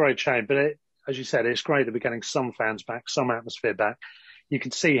 that's a great shame. But as you said, it's great that we're getting some fans back, some atmosphere back. You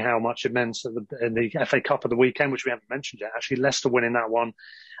can see how much it meant in the FA Cup of the weekend, which we haven't mentioned yet. Actually, Leicester winning that one.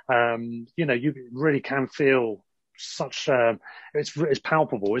 You really can feel such. It's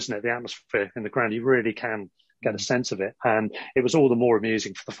palpable, isn't it? The atmosphere in the ground. You really can get a sense of it, and it was all the more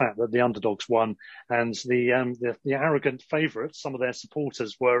amusing for the fact that the underdogs won, and the arrogant favourites, some of their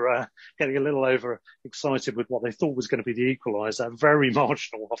supporters were getting a little overexcited with what they thought was going to be the equaliser. Very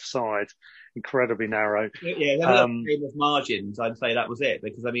marginal offside, incredibly narrow. Yeah, a game of margins. I'd say that was it,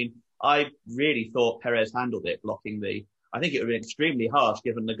 because I really thought Perez handled it, blocking I think it would have been extremely harsh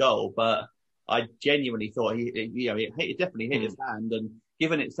given the goal, but I genuinely thought it definitely hit his hand, and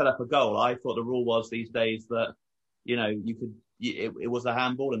given it set up a goal, I thought the rule was these days that, it was a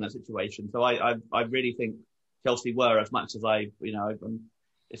handball in that situation. So I really think Chelsea were, as much as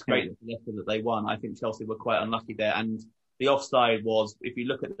it's great that they won. I think Chelsea were quite unlucky there. And the offside was, if you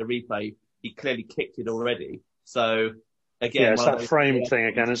look at the replay, he clearly kicked it already. So again, it's that frame thing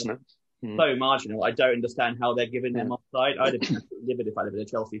again, isn't it? So marginal. I don't understand how they're giving them offside. I'd have been livid if I'd have been a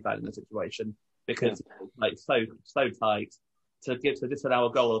Chelsea fan in that situation, because it's so tight. to disallow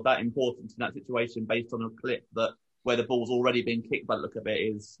a goal of that importance in that situation based on a clip that where the ball's already been kicked by the look of it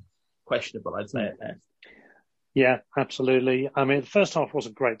is questionable, I'd say at best. Yeah, absolutely. I mean, the first half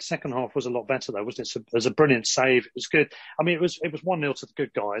wasn't great. The second half was a lot better, though, wasn't it? It was a brilliant save. It was good. I mean, it was 1-0 to the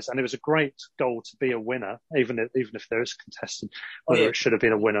good guys, and it was a great goal to be a winner, even if there is a contestant, whether it should have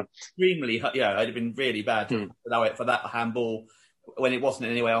been a winner. Extremely, it'd have been really bad to allow it for that handball when it wasn't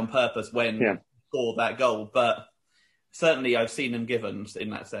in any way on purpose when he scored that goal. But certainly I've seen them given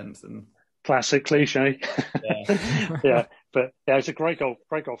in that sense. And classic cliche. Yeah. But yeah, it's a great goal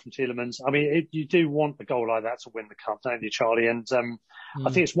from Tielemans. I mean, you do want a goal like that to win the cup, don't you, Charlie? And I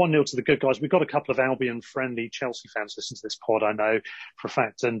think it's 1-0 to the good guys. We've got a couple of Albion-friendly Chelsea fans listen to this pod, I know for a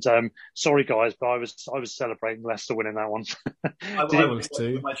fact. And sorry, guys, but I was celebrating Leicester winning that one. I was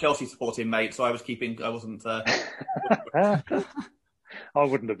too. My Chelsea supporting mate, so I wasn't. I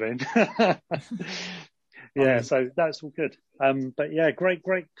wouldn't have been. Yeah, so that's all good. But yeah, great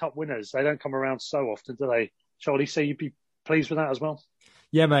cup winners. They don't come around so often, do they? Charlie, so you'd be pleased with that as well?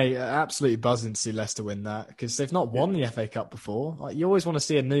 Yeah, mate, absolutely buzzing to see Leicester win that because they've not won the FA Cup before. Like, you always want to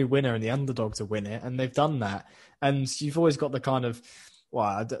see a new winner and the underdog to win it, and they've done that. And you've always got the kind of, well,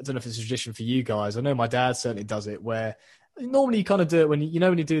 I don't know if it's a tradition for you guys. I know my dad certainly does it, where normally you kind of do it when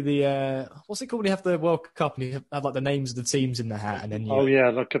when you do the what's it called when you have the World Cup and you have like the names of the teams in the hat, and then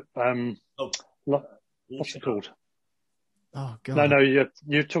you like a what's it called? Oh God! No,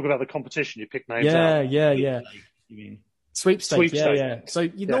 you're talking about the competition. You pick names out. Yeah. You mean Sweepstake. Yeah. So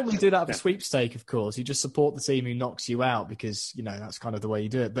you normally do that for sweepstake, of course. You just support the team who knocks you out because that's kind of the way you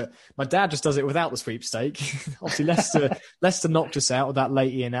do it. But my dad just does it without the sweepstake. Obviously, Leicester knocked us out with that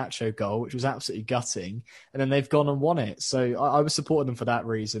late Iheanacho goal, which was absolutely gutting, and then they've gone and won it. So I was supporting them for that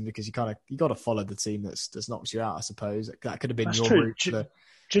reason because you got to follow the team that's knocked you out. I suppose that could have been your route.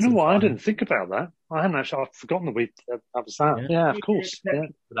 Do you know what? I didn't think about that. I'd forgotten that was that. Yeah, of course. Yeah.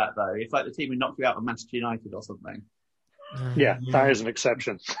 For that though, it's like the team who knocked you out of Manchester United or something. Yeah, that is an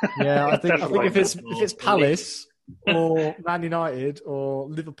exception. Yeah, I think if it's Palace or Man United or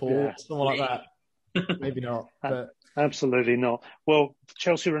Liverpool, someone like that, maybe not. But absolutely not. Well,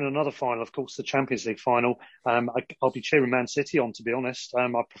 Chelsea are in another final, of course, the Champions League final. I'll be cheering Man City on, to be honest. I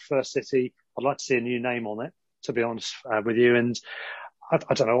prefer City. I'd like to see a new name on it, to be honest with you. And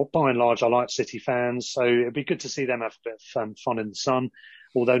I don't know, by and large, I like City fans, so it'd be good to see them have a bit of fun in the sun,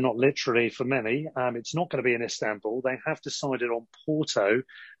 although not literally for many. It's not going to be in Istanbul. They have decided on Porto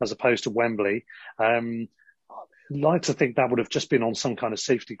as opposed to Wembley. I'd like to think that would have just been on some kind of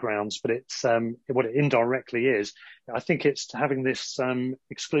safety grounds, but it's what it indirectly is. I think it's having this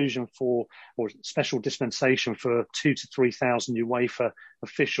exclusion or special dispensation for 2,000 to 3,000 UEFA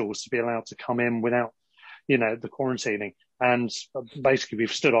officials to be allowed to come in without the quarantining. And basically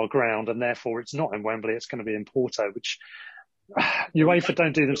we've stood our ground and therefore it's not in Wembley, it's going to be in Porto, which UEFA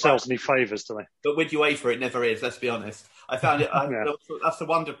don't do themselves any favours, do they? But with UEFA, it never is, let's be honest. I found it, that's the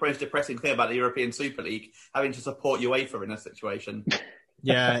one depressing thing about the European Super League, having to support UEFA in a situation.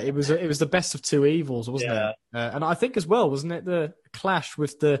 Yeah, it was the best of two evils, wasn't it? And I think as well, wasn't it the clash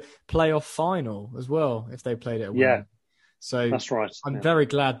with the playoff final as well, if they played it at Wembley? Yeah. So that's right. I'm very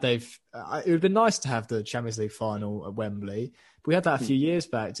glad they've. It would have been nice to have the Champions League final at Wembley. We had that a few years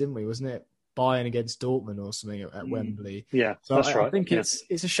back, didn't we? Wasn't it Bayern against Dortmund or something at Wembley? Yeah, so that's right. I think it's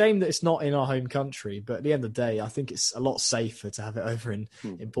a shame that it's not in our home country, but at the end of the day, I think it's a lot safer to have it over in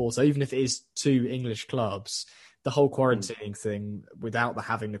Porto, even if it is two English clubs. The whole quarantining thing without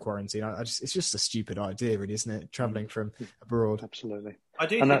having the quarantine, it's just a stupid idea, really, isn't it? Travelling from abroad. Absolutely. I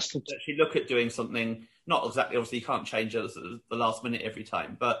do think that actually look at doing something, not exactly, obviously you can't change it at the last minute every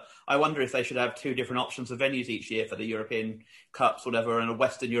time, but I wonder if they should have two different options of venues each year for the European Cups, whatever, and a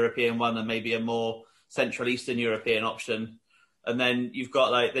Western European one and maybe a more Central Eastern European option. And then you've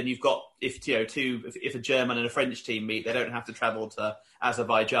got if a German and a French team meet, they don't have to travel to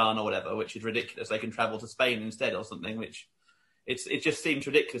Azerbaijan or whatever, which is ridiculous. They can travel to Spain instead or something, which it just seems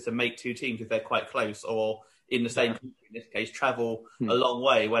ridiculous to make two teams if they're quite close or in the same country, in this case, travel a long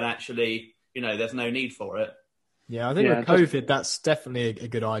way when actually, there's no need for it. Yeah, I think with COVID, that's definitely a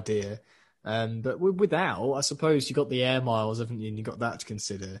good idea. But without, I suppose you got the air miles, haven't you? And you got that to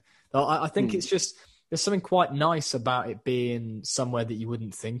consider. I think it's just, there's something quite nice about it being somewhere that you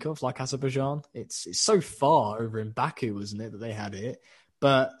wouldn't think of, like Azerbaijan. It's so far over in Baku, wasn't it, that they had it?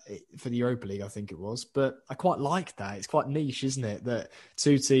 But for the Europa League, I think it was. But I quite like that. It's quite niche, isn't it? That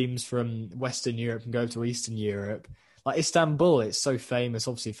two teams from Western Europe can go to Eastern Europe. Like Istanbul, it's so famous,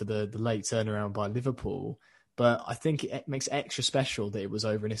 obviously, for the late turnaround by Liverpool. But I think it makes it extra special that it was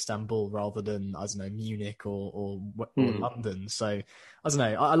over in Istanbul rather than, I don't know, Munich or London. So, I don't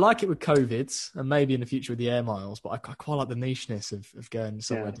know. I like it with COVID and maybe in the future with the air miles, but I quite like the nicheness of going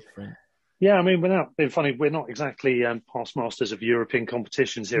somewhere different. Yeah, I mean, without being funny, we're not exactly past masters of European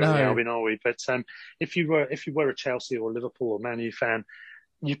competitions here at the Albion, are we? But if you were a Chelsea or Liverpool or Man U fan,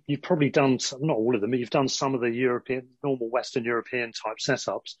 you've probably done not all of them, but you've done some of the normal Western European type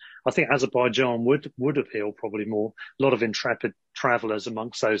setups. I think Azerbaijan would appeal probably more. A lot of intrepid travellers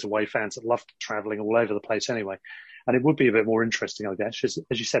amongst those away fans that love travelling all over the place anyway. And it would be a bit more interesting, I guess,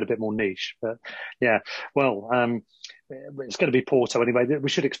 as you said, a bit more niche. But yeah, well, it's going to be Porto anyway. We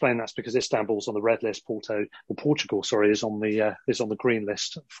should explain that's because Istanbul's on the red list. Portugal, is on the green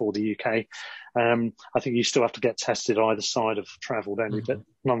list for the UK. I think you still have to get tested either side of travel, don't you? But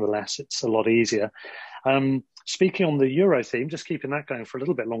nonetheless, it's a lot easier. Speaking on the Euro theme, just keeping that going for a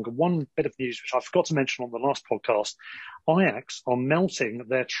little bit longer, one bit of news which I forgot to mention on the last podcast, Ajax are melting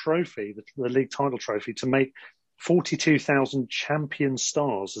their trophy, the league title trophy, to make 42,000 champion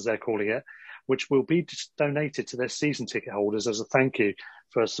stars, as they're calling it, which will be donated to their season ticket holders as a thank you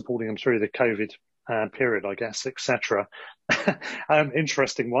for supporting them through the COVID period, I guess, etc.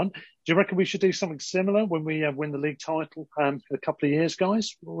 Interesting one. Do you reckon we should do something similar when we win the league title in a couple of years,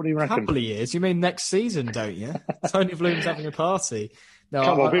 guys? What do you reckon? A couple of years? You mean next season, don't you? Tony Bloom's having a party. No,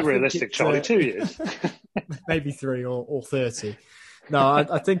 come on, be realistic, Charlie. 2 years. Maybe 3 or 30. No,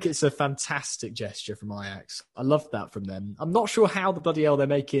 I think it's a fantastic gesture from Ajax. I love that from them. I'm not sure how the bloody hell they're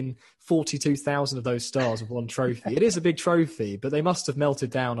making 42,000 of those stars with one trophy. It is a big trophy, but they must have melted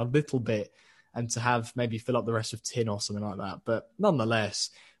down a little bit and to have maybe fill up the rest of tin or something like that. But nonetheless,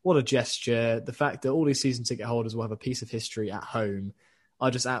 what a gesture. The fact that all these season ticket holders will have a piece of history at home, I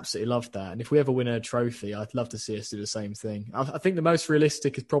just absolutely love that. And if we ever win a trophy, I'd love to see us do the same thing. I think the most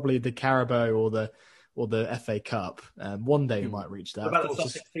realistic is probably the Carabao or the FA Cup. One day we might reach that. What about the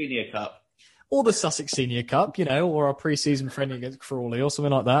Sussex Senior Cup? Or the Sussex Senior Cup, or our pre-season friendly against Crawley or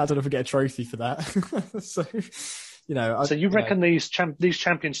something like that. I don't know if we get a trophy for that. So you reckon these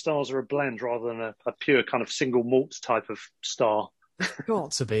champion stars are a blend rather than a pure kind of single malt type of star?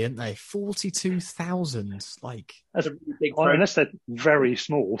 Got to be, aren't they? 42,000, That's a really big unless they're very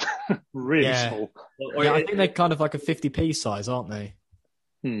small, really small. Yeah, I think they're kind of like a 50p size, aren't they?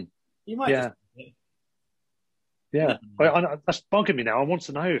 You might Yeah, that's bugging me now. I want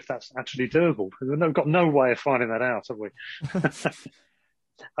to know if that's actually doable. We've got no way of finding that out, have we?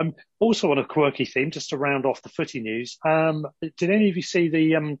 Also on a quirky theme, just to round off the footy news, did any of you see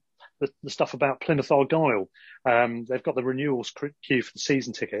the stuff about Plymouth Argyle? They've got the renewals queue for the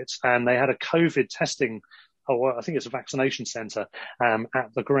season tickets, and they had a COVID testing, I think it's a vaccination centre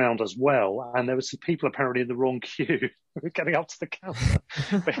at the ground as well. And there were some people apparently in the wrong queue getting up to the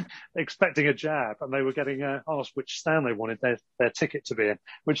counter expecting a jab, and they were getting asked which stand they wanted their ticket to be in,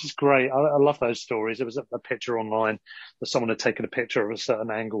 which is great. I love those stories. There was a picture online that someone had taken a picture of a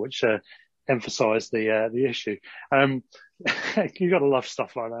certain angle which emphasised the issue. You got to love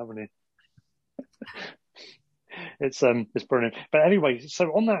stuff like that, haven't you? It's brilliant. But anyway, so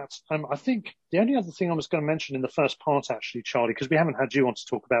on that, I think the only other thing I was going to mention in the first part, actually, Charlie, because we haven't had you on to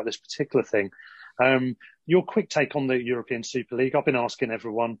talk about this particular thing, your quick take on the European Super League. I've been asking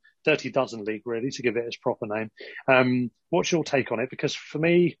everyone, Dirty Dozen League, really, to give it its proper name. What's your take on it? Because for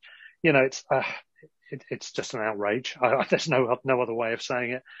me, it's just an outrage. There's no other way of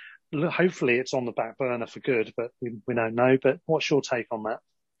saying it. Hopefully it's on the back burner for good, but we don't know. But what's your take on that?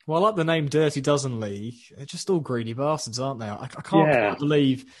 Well, I like the name Dirty Dozen League. They're just all greedy bastards, aren't they? I can't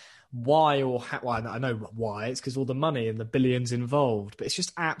believe why or how. Well, I know why. It's because all the money and the billions involved. But it's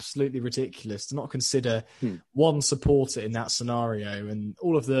just absolutely ridiculous to not consider one supporter in that scenario. And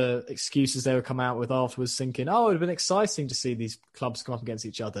all of the excuses they would come out with afterwards thinking, it would have been exciting to see these clubs come up against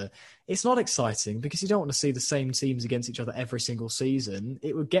each other. It's not exciting because you don't want to see the same teams against each other every single season.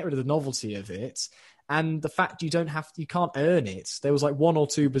 It would get rid of the novelty of it. And the fact you can't earn it. There was 1 or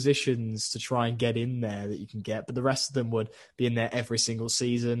 2 positions to try and get in there that you can get, but the rest of them would be in there every single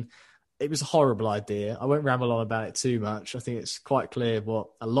season. It was a horrible idea. I won't ramble on about it too much. I think it's quite clear what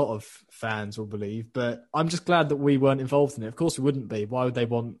a lot of fans will believe, but I'm just glad that we weren't involved in it. Of course we wouldn't be. Why would they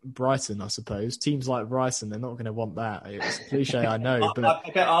want Brighton, I suppose? Teams like Brighton, they're not going to want that. It's a cliche, I know. But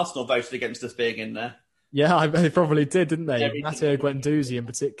I bet Arsenal voted against us being in there. Yeah, they probably did, didn't they? Matteo Guendouzi in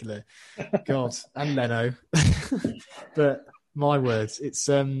particular. God, and Leno. But my words, it's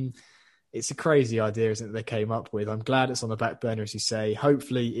a crazy idea, isn't it, they came up with. I'm glad it's on the back burner, as you say.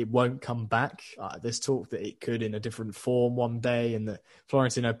 Hopefully it won't come back. There's talk that it could in a different form one day, and that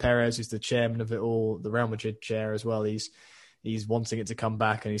Florentino Perez, who's the chairman of it all, the Real Madrid chair as well, he's wanting it to come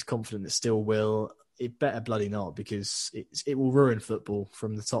back and he's confident it still will. it better bloody not, because it will ruin football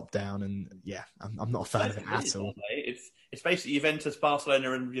from the top down. And yeah, I'm not a fan of it at all. It's basically Juventus,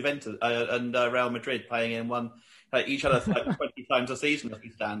 Barcelona, and Juventus and Real Madrid playing in one each other like 20 times a season as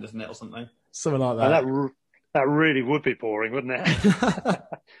we stand, isn't it, or something? Something like that. That really would be boring, wouldn't it?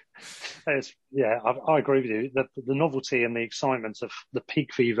 I agree with you. The novelty and the excitement of the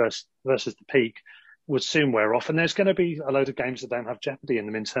peak fee versus the peak would soon wear off, and there's going to be a load of games that don't have jeopardy in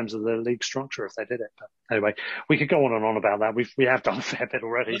them in terms of the league structure if they did it. But anyway, we could go on and on about that. We have done a fair bit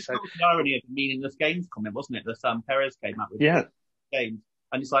already. So the irony of the meaningless games comment, wasn't it? That Perez came up with games,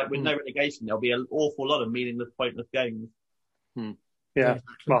 and it's like with no relegation, there'll be an awful lot of meaningless, pointless games. Yeah,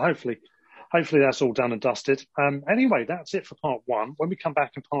 well, hopefully that's all done and dusted. Anyway, that's it for part one. When we come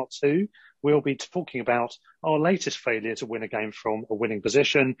back in part two, we'll be talking about our latest failure to win a game from a winning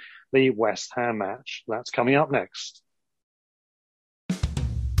position, the West Ham match. That's coming up next.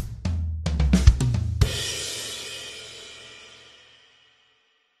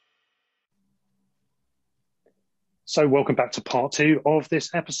 So welcome back to part two of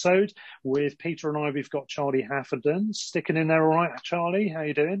this episode. With Peter and I, we've got Charlie Hafferden. Sticking in there all right, Charlie? How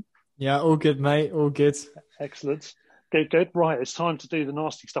you doing? Yeah, all good, mate. All good. Excellent. Good. Right, it's time to do the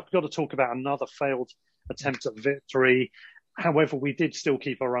nasty stuff. We've got to talk about another failed attempt at victory. However, we did still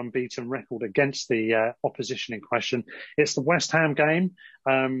keep our unbeaten record against the opposition in question. It's the West Ham game,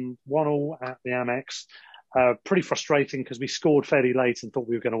 1-1 at the Amex. Pretty frustrating because we scored fairly late and thought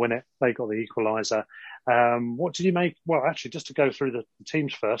we were going to win it. They got the equaliser. What did you make? Well, actually, just to go through the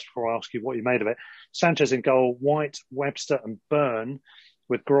teams first before I ask you what you made of it. Sanchez in goal, White, Webster and Byrne,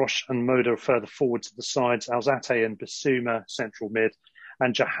 with Grosh and Moda further forward to the sides, Alzate and Bissouma central mid,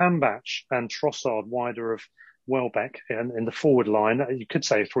 and Jahanbakhsh and Trossard wider of Welbeck in the forward line. You could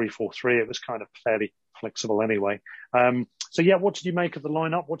say 3-4-3. It was kind of fairly flexible anyway. What did you make of the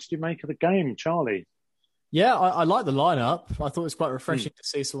lineup? What did you make of the game, Charlie? Yeah, I like the lineup. I thought it was quite refreshing to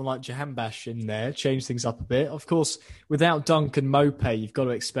see someone like Jahanbakhsh in there, change things up a bit. Of course, without Dunk and Maupay, you've got to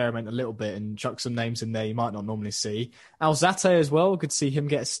experiment a little bit and chuck some names in there you might not normally see. Alzate as well, good to see him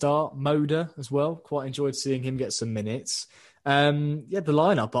get a start. Moda as well, quite enjoyed seeing him get some minutes. The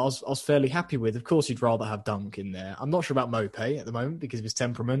lineup I was fairly happy with. Of course, you'd rather have Dunk in there. I'm not sure about Maupay at the moment because of his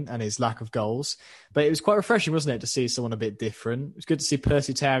temperament and his lack of goals. But it was quite refreshing, wasn't it, to see someone a bit different. It was good to see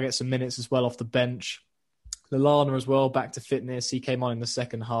Percy Tau get some minutes as well off the bench. Lallana as well, back to fitness. He came on in the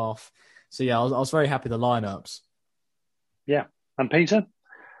second half. So, yeah, I was very happy with the lineups. Yeah. And Peter?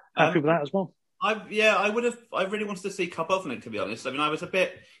 Happy with that as well? I really wanted to see Karbownik, to be honest. I mean, I'm a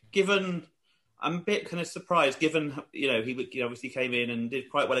bit kind of surprised, given, he obviously came in and did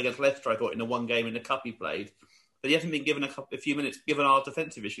quite well against Leicester, I thought, in the one game in the cup he played. But he hasn't been given a few minutes, given our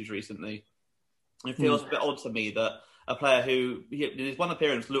defensive issues recently. It feels a bit odd to me that a player who, in his one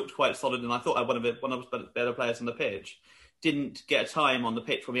appearance, looked quite solid, and I thought one of the better players on the pitch, didn't get a time on the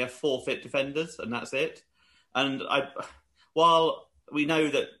pitch when we have 4 fit defenders, and that's it. And while we know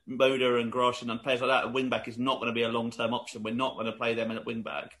that Moda and Grosh and players like that at wing-back is not going to be a long-term option, we're not going to play them at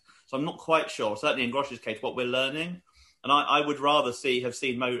wing-back. So I'm not quite sure, certainly in Grosh's case, what we're learning. And I would rather have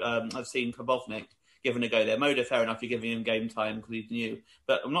seen Karbownik given a go there. Moda, fair enough, you're giving him game time because he's new.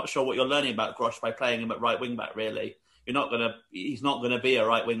 But I'm not sure what you're learning about Grosh by playing him at right wing-back, really. He's not gonna be a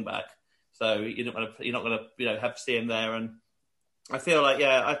right wing back, so you're not gonna have to see him there. And I feel like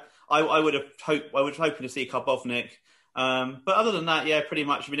I would have hoping to see Karbownik, but other than that, pretty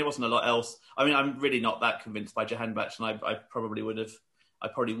much. I mean, it wasn't a lot else. I mean, I'm really not that convinced by Jahanbakhsh, and I probably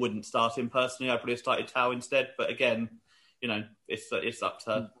wouldn't start him personally. I probably have started Tau instead. But again, it's up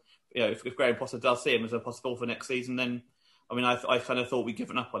to if Graham Potter does see him as a possible for next season, then. I mean, I kind of thought we'd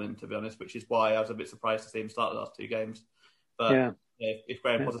given up on him, to be honest, which is why I was a bit surprised to see him start the last 2 games. But if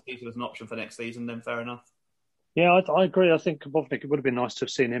Graham Potter sees him as an option for next season, then fair enough. Yeah, I agree. I think Karbownik, it would have been nice to have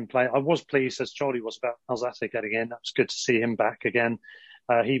seen him play. I was pleased, as Charlie was, about Alzate getting in. That was good to see him back again.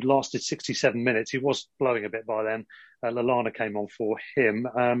 He lasted 67 minutes. He was blowing a bit by then. Lallana came on for him.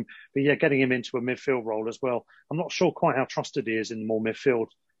 Getting him into a midfield role as well. I'm not sure quite how trusted he is in the more midfield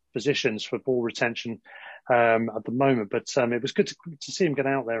positions for ball retention at the moment, but it was good to see him get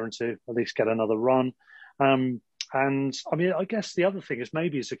out there and to at least get another run. And I mean, I guess the other thing is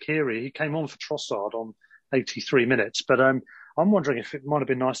maybe Zakiri. He came on for Trossard on 83 minutes, but I'm wondering if it might have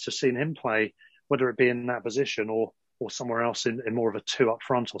been nice to have seen him play, whether it be in that position or somewhere else in more of a 2 up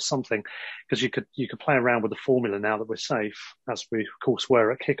front or something, because you could play around with the formula now that we're safe, as we of course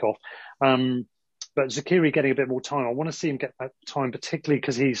were at kickoff. But Zakiri getting a bit more time. I want to see him get that time, particularly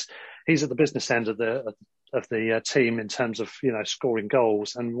because he's at the business end of the team in terms of scoring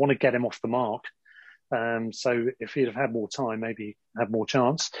goals, and want to get him off the mark. So if he'd have had more time, maybe have more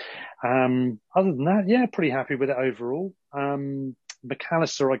chance. Other than that, yeah, pretty happy with it overall.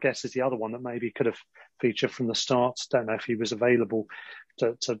 McAllister, I guess, is the other one that maybe could have featured from the start. Don't know if he was available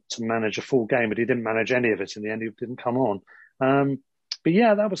to manage a full game, but he didn't manage any of it in the end. He didn't come on. But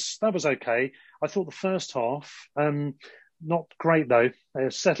yeah, that was okay. I thought the first half, not great though.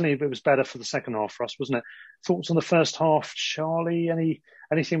 Certainly, it was better for the second half for us, wasn't it? Thoughts on the first half, Charlie?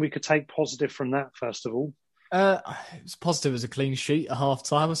 Anything we could take positive from that? First of all. It was positive as a clean sheet at half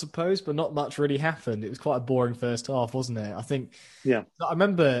time, I suppose, but not much really happened. It was quite a boring first half, wasn't it? I think. Yeah. I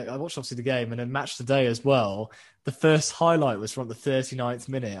remember I watched obviously the game and then Match Today as well. The first highlight was from the 39th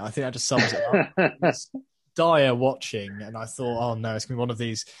minute. I think that just sums it up. It was dire watching, and I thought, oh no, it's going to be one of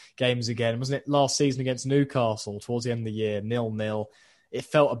these games again. Wasn't it last season against Newcastle towards the end of the year, 0-0? It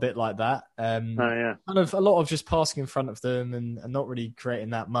felt a bit like that. Kind of a lot of just passing in front of them and not really creating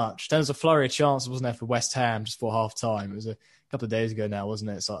that much. There was a flurry of chances, wasn't there, for West Ham just before half time. It was a couple of days ago now,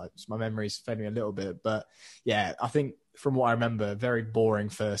 wasn't it? So my memory's fading a little bit. But yeah, I think from what I remember, very boring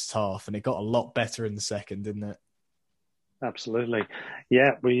first half, and it got a lot better in the second, didn't it? Absolutely.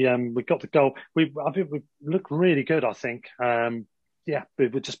 Yeah, we got the goal. I think we looked really good, I think. We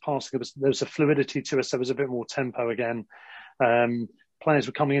were just passing. There was a fluidity to us. There was a bit more tempo again. Players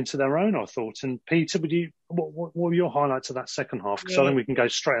were coming into their own, I thought. And Peter, what were your highlights of that second half? Because I think we can go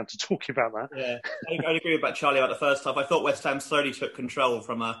straight on to talking about that. Yeah, I'd agree with Charlie about the first half. I thought West Ham slowly took control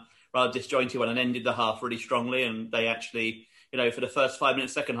from a rather disjointed one and ended the half really strongly. And they actually, for the first 5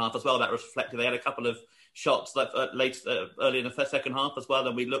 minutes, second half as well, that was reflected. They had a couple of shots early in the second half as well,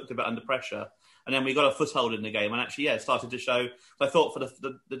 and we looked a bit under pressure. And then we got a foothold in the game and actually, it started to show. I thought for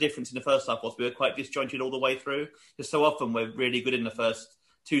the difference in the first half was we were quite disjointed all the way through. Because so often we're really good in the first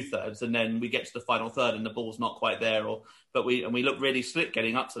 2/3 and then we get to the final third and the ball's not quite there. But we looked really slick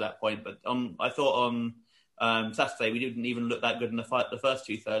getting up to that point. But I thought on Saturday we didn't even look that good in the first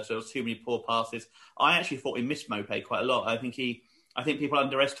 2/3. So there was too many poor passes. I actually thought we missed Maupay quite a lot. I think people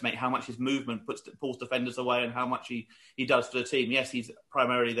underestimate how much his movement pulls defenders away and how much he does for the team. Yes, he's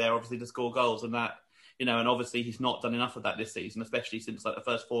primarily there, obviously, to score goals and that, and obviously he's not done enough of that this season, especially since the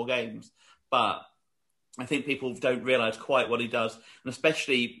first 4 games. But I think people don't realise quite what he does, and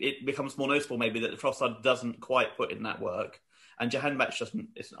especially it becomes more noticeable maybe that Trossard doesn't quite put in that work. And Jahanbakhsh doesn't.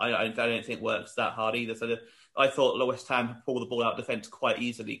 I don't think works that hard either. So I thought West Ham pull the ball out of defence quite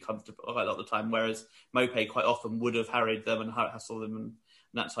easily, comfortably a lot of the time, whereas Maupay quite often would have harried them and hassled them and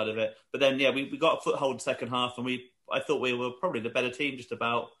that side of it. But then, we got a foothold second half, and I thought we were probably the better team just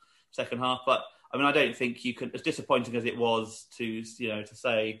about second half. But I don't think you can. As disappointing as it was to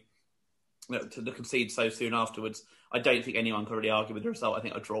say to concede so soon afterwards, I don't think anyone could really argue with the result. I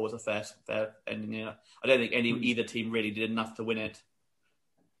think a draw was a fair ending. I don't think either team really did enough to win it.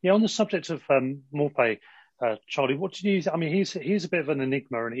 Yeah, on the subject of Maupay, Charlie, what do you? I mean, he's a bit of an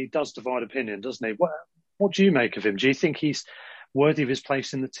enigma, and he does divide opinion, doesn't he? What do you make of him? Do you think he's worthy of his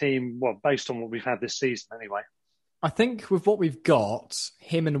place in the team? Well, based on what we've had this season, anyway. I think with what we've got,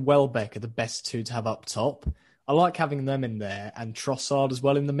 him and Welbeck are the best two to have up top. I like having them in there and Trossard as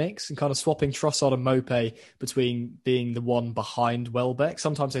well in the mix and kind of swapping Trossard and Maupay between being the one behind Welbeck.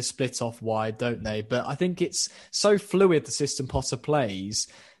 Sometimes they split off wide, don't they? But I think it's so fluid, the system Potter plays,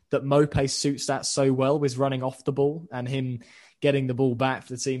 that Maupay suits that so well with running off the ball and him getting the ball back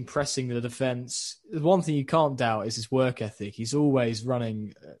for the team, pressing the defence. The one thing you can't doubt is his work ethic. He's always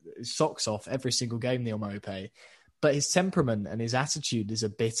running his socks off every single game, Neal Maupay. But his temperament and his attitude is a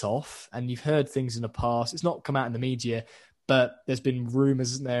bit off. And you've heard things in the past. It's not come out in the media, but there's been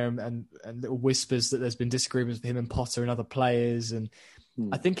rumours, isn't there, and little whispers that there's been disagreements with him and Potter and other players. And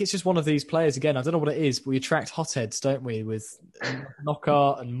I think it's just one of these players, again, I don't know what it is, but we attract hotheads, don't we? With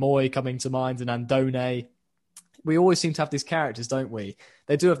Knockaert and Moy coming to mind and Andone. We always seem to have these characters, don't we?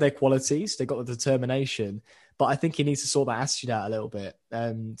 They do have their qualities. They've got the determination. But I think he needs to sort that attitude out a little bit,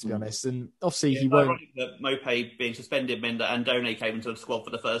 to be honest. And obviously he won't... That Maupay being suspended meant that Andone came into the squad for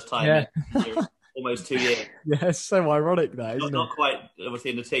the first time in almost 2 years. Yeah, it's so ironic that, isn't it? Not quite,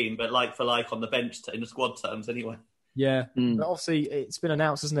 obviously, in the team, but like for like on the bench in the squad terms anyway. Yeah, but obviously it's been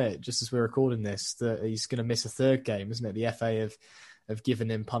announced, isn't it, just as we're recording this, that he's going to miss a third game, isn't it? The FA have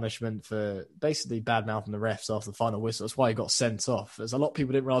given him punishment for basically bad-mouthing the refs after the final whistle. That's why he got sent off. As a lot of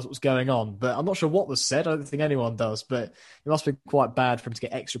people didn't realise what was going on, but I'm not sure what was said. I don't think anyone does, but it must be quite bad for him to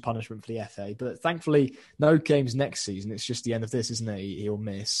get extra punishment for the FA. But thankfully, no games next season. It's just the end of this, isn't it? He'll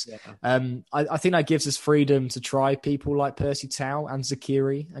miss. Yeah. I think that gives us freedom to try people like Percy Tau and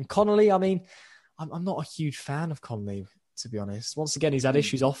Zakiri. And Connolly, I mean, I'm not a huge fan of Connolly, to be honest. Once again, he's had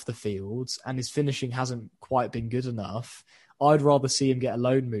issues off the field and his finishing hasn't quite been good enough. I'd rather see him get a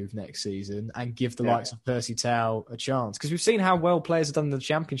loan move next season and give the likes of Percy Tau a chance. Because we've seen how well players have done in the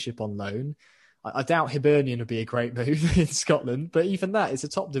Championship on loan. I doubt Hibernian would be a great move in Scotland, but even that, it's a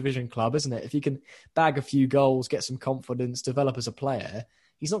top division club, isn't it? If he can bag a few goals, get some confidence, develop as a player,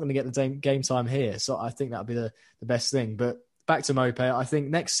 he's not going to get the game time here. So I think that would be the best thing. But back to Maupay, I think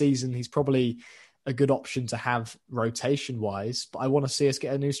next season he's probably a good option to have rotation-wise, but I want to see us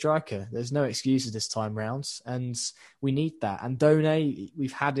get a new striker. There's no excuses this time round, and we need that. And Done,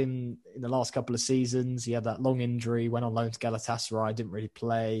 we've had him in the last couple of seasons. He had that long injury, went on loan to Galatasaray, didn't really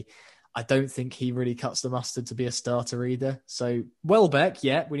play. I don't think he really cuts the mustard to be a starter either. So Welbeck,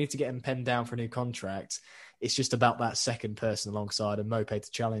 we need to get him penned down for a new contract. It's just about that second person alongside and Maupay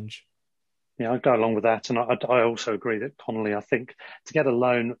to challenge. Yeah, I'd go along with that. And I also agree that Connolly, I think, to get a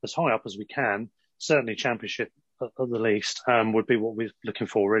loan as high up as we can, certainly Championship at the least, would be what we're looking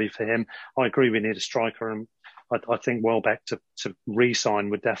for really for him. I agree we need a striker, and I think Welbeck to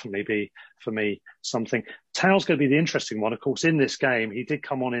re-sign would definitely be, for me, something. Tau's going to be the interesting one. Of course, in this game, he did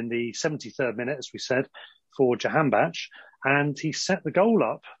come on in the 73rd minute, as we said, for Jahanbakhsh, and he set the goal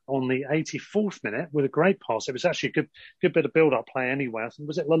up on the 84th minute with a great pass. It was actually a good bit of build-up play anyway. I think,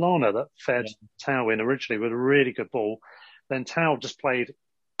 was it Lallana that fed Tau in originally with a really good ball? Then Tau just played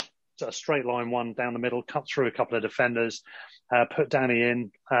a straight line one down the middle, cut through a couple of defenders, put Danny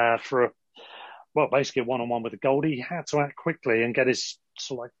in for basically a one-on-one with the goalie. He had to act quickly and get his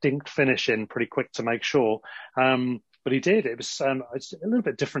sort of like dinked finish in pretty quick to make sure. But he did. It was it's a little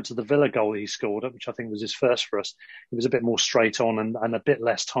bit different to the Villa goal he scored, which I think was his first for us. It was a bit more straight on and a bit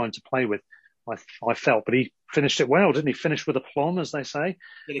less time to play with, I felt. But he finished it well, didn't he? Finished with aplomb, as they say.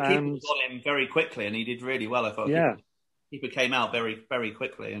 Yeah, the keeper was on him very quickly, and he did really well, I thought. Yeah. Keeper came out very, very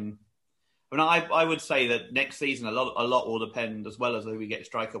quickly. And I would say that next season a lot will depend, as well as who we get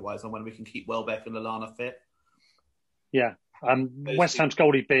striker-wise, on when we can keep Welbeck and Lallana fit. Yeah. West Ham's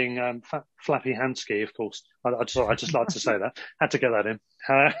goalie being Flappy Hansky, of course. I just like to say that. Had to get that in.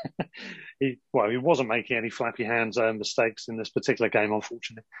 He wasn't making any flappy hands mistakes in this particular game,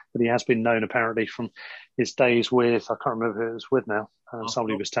 unfortunately. But he has been known, apparently, from his days with, I can't remember who it was with now.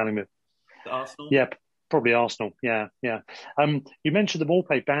 Somebody was telling me. Arsenal? Yeah, probably Arsenal. Yeah. You mentioned the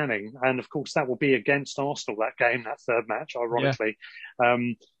Maupay banning, and of course that will be against Arsenal, that game, that third match, ironically. Yeah.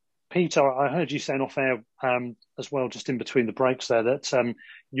 Peter, I heard you saying off air as well, just in between the breaks there, that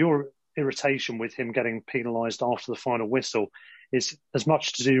your irritation with him getting penalised after the final whistle is as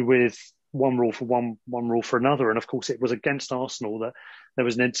much to do with one rule for one rule for another. And of course, it was against Arsenal that there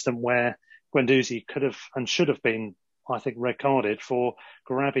was an incident where Guendouzi could have and should have been, I think, red carded for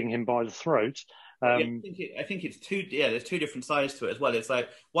grabbing him by the throat. I think it's two. Yeah, there's two different sides to it as well. It's like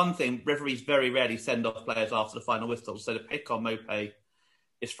one thing, referees very rarely send off players after the final whistle, so the pick on Maupay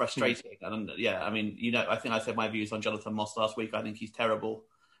is frustrating. And I mean, I think I said my views on Jonathan Moss last week. I think he's terrible.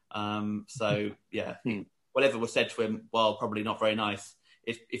 Whatever was said to him, while probably not very nice,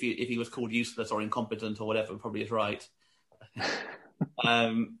 if he was called useless or incompetent or whatever, probably is right.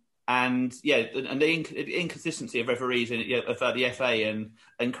 And the inconsistency of referees about the FA and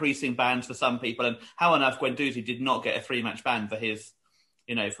increasing bans for some people, and how on earth Guendouzi did not get a 3-match ban for his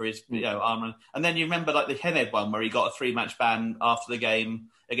arm. And then you remember like the Hened one where he got a 3-match ban after the game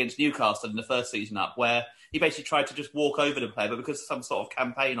against Newcastle in the first season up, where he basically tried to just walk over the player, but because of some sort of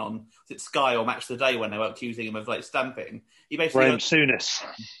campaign on Sky or Match of the Day when they were accusing him of like stamping, he basically Souness.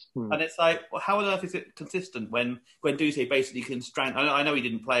 And it's like, well, how on earth is it consistent when Guendouzi basically can strangle? I know he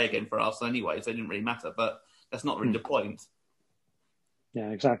didn't play again for Arsenal anyway, so it didn't really matter, but that's not really the point.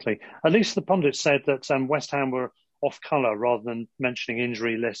 Yeah, exactly. At least the pundits said that West Ham were off colour rather than mentioning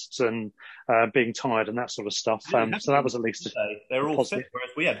injury lists and being tired and that sort of stuff. So that was at least they're all fit,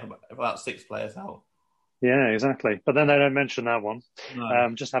 whereas we had about 6 players out. Yeah, exactly. But then they don't mention that one.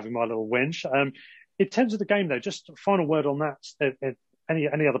 No. Just having my little whinge. In terms of the game, though, just a final word on that. Any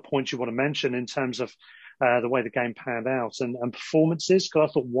other points you want to mention in terms of the way the game panned out and performances?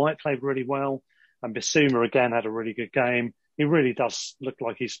 Because I thought White played really well, and Bissouma again had a really good game. He really does look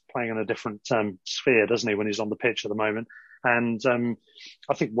like he's playing in a different sphere, doesn't he, when he's on the pitch at the moment? And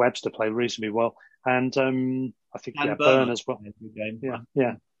I think Webster played reasonably well. And I think Byrne as well.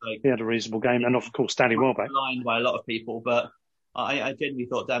 Yeah. He had a reasonable game. And of course, Danny Welbeck. Lined by a lot of people, but I genuinely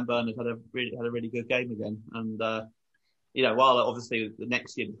thought Dan Byrne had a really good game again. And, while obviously the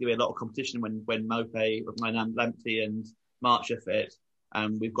next year there's going to be a lot of competition when Maupay, Lamptey and March are fit.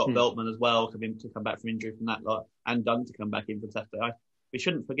 And we've got Veltman as well to come back from injury from that lot, and Dunn to come back in fantastic. We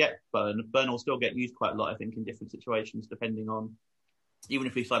shouldn't forget Byrne. Byrne will still get used quite a lot, I think, in different situations, depending on, even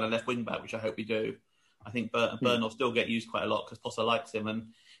if we sign a left wing back, which I hope we do. I think Byrne will still get used quite a lot because Potter likes him, and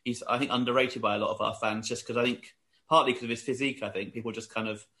he's, I think, underrated by a lot of our fans, just because I think partly because of his physique. I think people just kind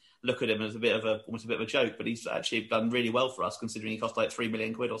of look at him as almost a bit of a joke, but he's actually done really well for us considering he cost like £3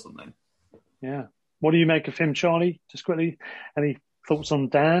 million or something. Yeah. What do you make of him, Charlie? Just quickly, any thoughts on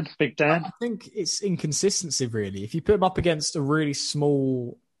Dan, Big Dan? I think it's inconsistency, really. If you put him up against a really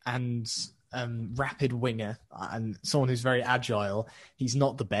small and rapid winger and someone who's very agile, he's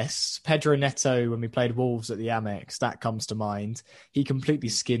not the best. Pedro Neto, when we played Wolves at the Amex, that comes to mind. He completely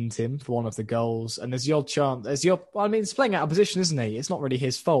skinned him for one of the goals. And there's the odd chance, he's playing out of position, isn't he? It's not really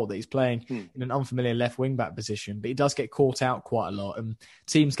his fault that he's playing in an unfamiliar left wing back position, but he does get caught out quite a lot. And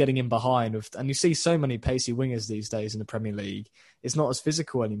teams getting in behind, and you see so many pacey wingers these days in the Premier League. It's not as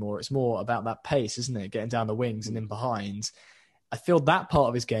physical anymore. It's more about that pace, isn't it? Getting down the wings and in behind. I feel that part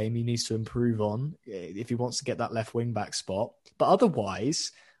of his game he needs to improve on if he wants to get that left wing back spot. But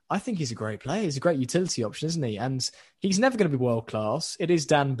otherwise, I think he's a great player. He's a great utility option, isn't he? And he's never going to be world class. It is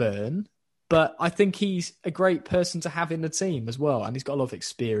Dan Burn, but I think he's a great person to have in the team as well. And he's got a lot of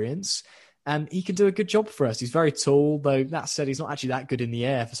experience and he can do a good job for us. He's very tall, though that said, he's not actually that good in the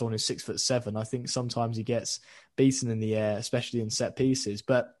air for someone who's 6'7". I think sometimes he gets beaten in the air, especially in set pieces.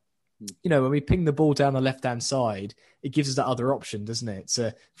 But when we ping the ball down the left-hand side, it gives us that other option, doesn't it?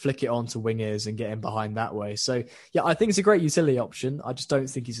 To flick it on to wingers and get in behind that way. So, yeah, I think it's a great utility option. I just don't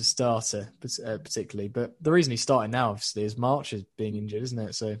think he's a starter particularly. But the reason he's starting now, obviously, is March is being injured, isn't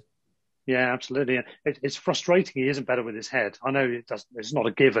it? So, yeah, absolutely. It's frustrating he isn't better with his head. I know it's not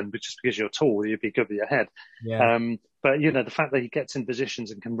a given, but just because you're tall, you'd be good with your head. Yeah. But, the fact that he gets in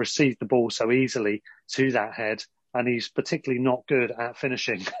positions and can receive the ball so easily to that head, and he's particularly not good at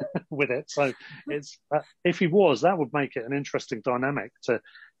finishing with it. So if he was, that would make it an interesting dynamic to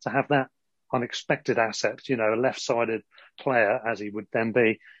have that unexpected asset, a left-sided player, as he would then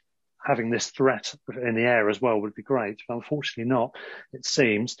be, having this threat in the air as well would be great. But unfortunately not, it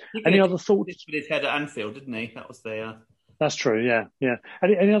seems. Any other thoughts? With his head at Anfield, didn't he? That was the... That's true, yeah.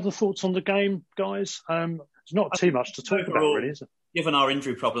 Any other thoughts on the game, guys? There's not too much to talk about, really, is it? Given our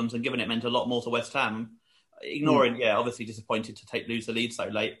injury problems and given it meant a lot more to West Ham, ignoring, obviously disappointed to lose the lead so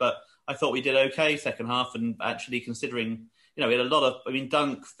late, but I thought we did okay second half, and actually considering, we had a lot of,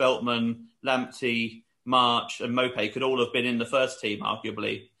 Dunk, Veltman, Lamptey, March and Mopé could all have been in the first team,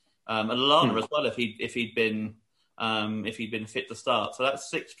 arguably, and Lallana as well if he'd been fit to start. So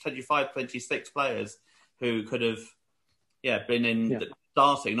that's 26 players who could have, been in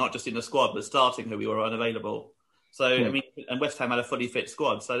starting, not just in the squad, but starting who we were unavailable. So, and West Ham had a fully fit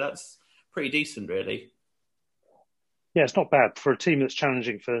squad, so that's pretty decent, really. Yeah, it's not bad for a team that's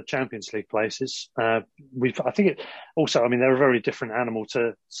challenging for Champions League places. I think it also, they're a very different animal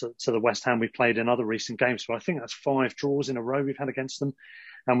to the West Ham we've played in other recent games. So I think that's 5 draws in a row we've had against them,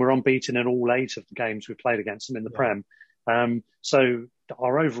 and we're unbeaten in all 8 of the games we've played against them in the Prem. So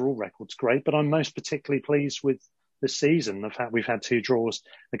our overall record's great, but I'm most particularly pleased with this season, the fact we've had 2 draws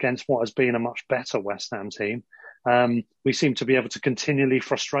against what has been a much better West Ham team. We seem to be able to continue to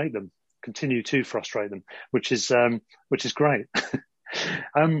frustrate them, which is great.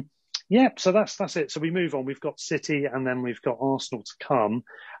 So that's it. So we move on. We've got City and then we've got Arsenal to come.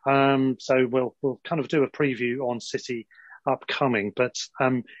 So we'll kind of do a preview on City upcoming. But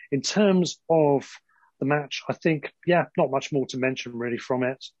in terms of the match, I think, not much more to mention really from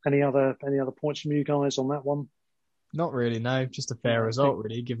it. Any other points from you guys on that one? Not really, no. Just a fair result,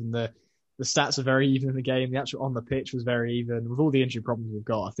 really, given the stats are very even in the game. The actual on the pitch was very even. With all the injury problems we've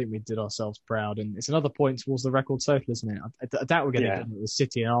got, I think we did ourselves proud. And it's another point towards the record total, isn't it? I doubt we're going to get it with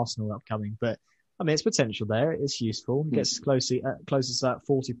City and Arsenal upcoming. But, it's potential there. It's useful. It gets closer to that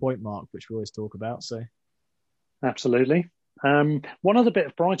 40-point mark, which we always talk about. So, absolutely. One other bit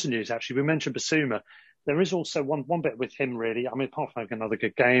of Brighton news, actually. We mentioned Basuma. There is also one bit with him, really. Apart from another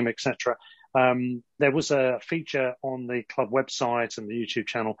good game, etc. There was a feature on the club website and the YouTube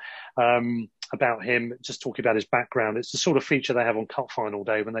channel about him, just talking about his background. It's the sort of feature they have on Cup Final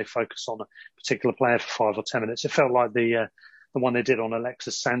Day when they focus on a particular player for 5 or 10 minutes. It felt like the one they did on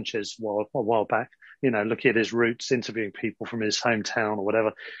Alexis Sanchez a while back. Looking at his roots, interviewing people from his hometown or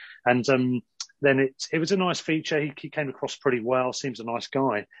whatever. And then it was a nice feature. He came across pretty well. Seems a nice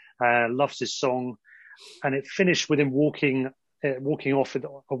guy. Loves his song. And it finished with him walking off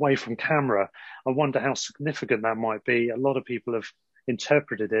away from camera. I wonder how significant that might be. A lot of people have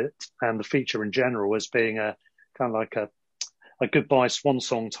interpreted it and the feature in general as being a kind of like a goodbye swan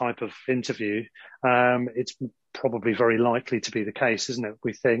song type of interview. It's probably very likely to be the case, isn't it?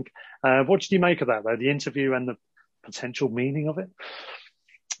 We think. What did you make of that, though? The interview and the potential meaning of it?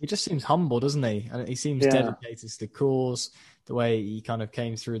 He just seems humble, doesn't he? And he seems dedicated to the cause. the way he kind of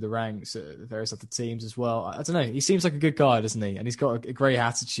came through the ranks at various other teams as well. I don't know. He seems like a good guy, doesn't he? And he's got a great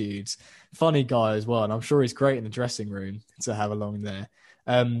attitude, funny guy as well. And I'm sure he's great in the dressing room to have along there.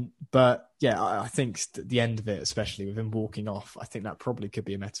 But yeah, I think at the end of it, especially with him walking off, I think that probably could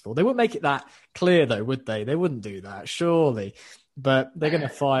be a metaphor. They wouldn't make it that clear though, would they? They wouldn't do that, surely. But they're going to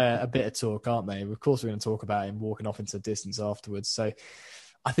fire a bit of talk, aren't they? Of course, we're going to talk about him walking off into the distance afterwards. So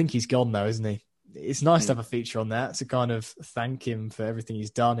I think he's gone though, isn't he? It's nice to have a feature on that to kind of thank him for everything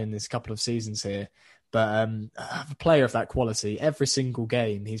he's done in this couple of seasons here. But a player of that quality, every single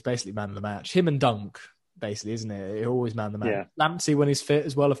game, he's basically man of the match. Him and Dunk, basically, isn't it? He always man of the match. Yeah. Lamptey when he's fit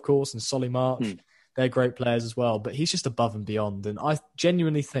as well, of course, and Solly March. They're great players as well, but he's just above and beyond. And I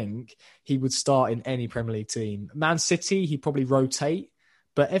genuinely think he would start in any Premier League team. Man City, he'd probably rotate,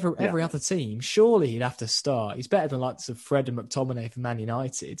 but every other team, surely he'd have to start. He's better than like Fred and McTominay for Man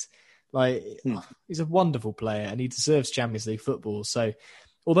United. He's a wonderful player and he deserves Champions League football. So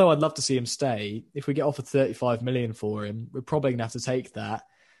although I'd love to see him stay, if we get offered 35 million for him, we're probably going to have to take that,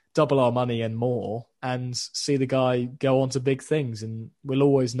 double our money and more, and see the guy go on to big things. And we'll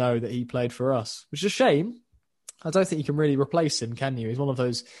always know that he played for us, which is a shame. I don't think you can really replace him, can you? He's one of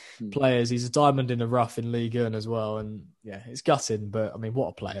those players. He's a diamond in the rough in Ligue 1 as well. And yeah, it's gutting, but I mean, what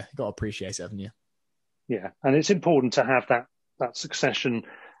a player. You've got to appreciate it, haven't you? Yeah. And it's important to have that succession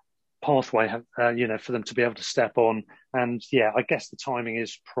pathway, for them to be able to step on. And yeah, I guess the timing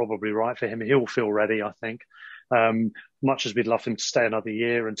is probably right for him. He'll feel ready, I think. Much as we'd love him to stay another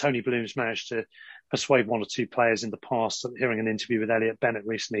year. And Tony Bloom's managed to persuade one or two players in the past. Hearing an interview with Elliot Bennett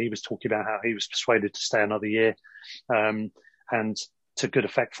recently, he was talking about how he was persuaded to stay another year, and to good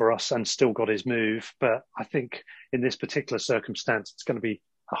effect for us, and still got his move. But I think in this particular circumstance, it's going to be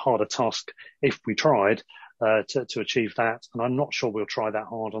a harder task if we tried to achieve that. And I'm not sure we'll try that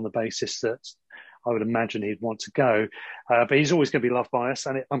hard on the basis that I would imagine he'd want to go. But he's always going to be loved by us.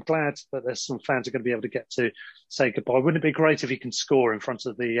 And I'm glad that there's some fans who are going to be able to get to say goodbye. Wouldn't it be great if he can score in front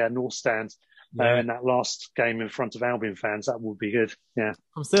of the North Stand in that last game in front of Albion fans? That would be good. Yeah.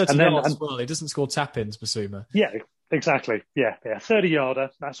 From 30 yards as well. He doesn't score tap-ins, Basuma. Yeah, exactly. Yeah. 30-yarder.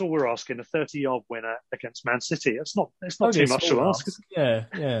 That's all we're asking. A 30-yard winner against Man City. It's not too much to ask.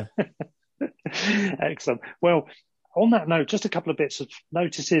 Yeah. Excellent. Well, on that note, just a couple of bits of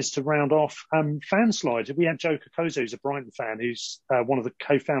notices to round off. Fanslide. We had Joe Kokozo, who's a Brighton fan, who's one of the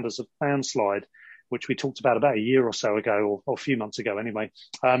co-founders of Fanslide, which we talked about a year or so ago, or a few months ago anyway.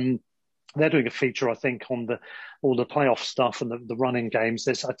 They're doing a feature, I think, on all the playoff stuff and the running games.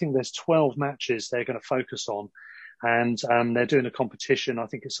 I think there's 12 matches they're going to focus on. And they're doing a competition. I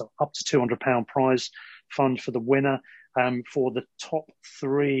think it's up to £200 prize fund for the winner. For the top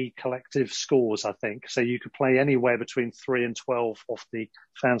 3 collective scores, I think. So you could play anywhere between 3 and 12 off the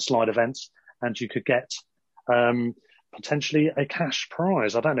Fanslide events, and you could get potentially a cash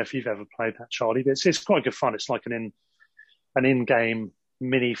prize. I don't know if you've ever played that, Charlie, but it's quite good fun. It's like an in-game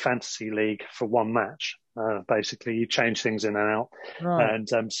mini fantasy league for one match. Basically, you change things in and out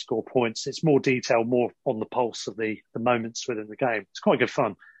and score points. It's more detailed, more on the pulse of the moments within the game. It's quite good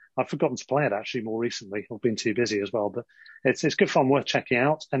fun. I've forgotten to play it actually more recently. I've been too busy as well, but it's good fun, worth checking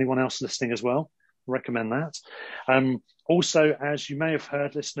out. Anyone else listening as well, recommend that. Also, as you may have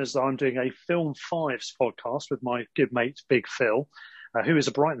heard, listeners, I'm doing a Film Fives podcast with my good mate, Big Phil, who is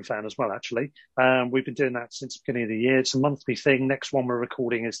a Brighton fan as well, actually. We've been doing that since the beginning of the year. It's a monthly thing. Next one we're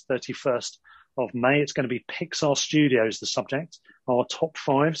recording is 31st of May. It's going to be Pixar Studios, the subject, our top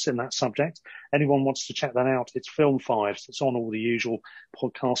 5s in that subject. Anyone wants to check that out, it's Film Fives. It's on all the usual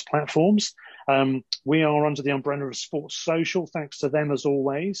podcast platforms. We are under the umbrella of Sports Social. Thanks to them as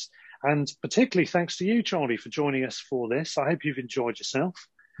always. And particularly thanks to you, Charlie, for joining us for this. I hope you've enjoyed yourself.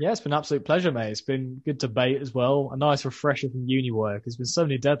 Yeah, it's been an absolute pleasure, mate. It's been good debate as well. A nice refresher from uni work. There's been so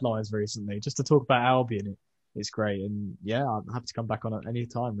many deadlines recently. Just to talk about Albion, it's great. And yeah, I'm happy to come back on at any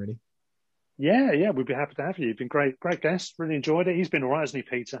time, really. Yeah, we'd be happy to have you. You've been great guest. Really enjoyed it. He's been all right, hasn't he,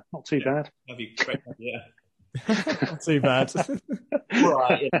 Peter? Not too bad. Not too bad. All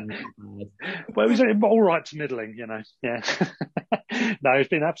right. Well, it was all right to middling, Yeah. No, it's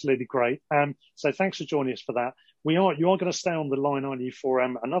been absolutely great. So thanks for joining us for that. You are going to stay on the line, aren't you, for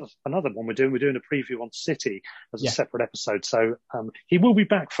another one we're doing? We're doing a preview on City as a separate episode. So he will be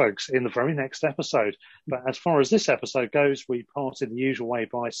back, folks, in the very next episode. But as far as this episode goes, we part in the usual way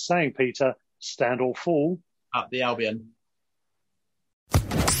by saying, Peter, stand or fall. Up the Albion.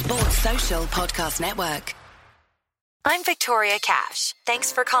 Sports Social Podcast Network. I'm Victoria Cash.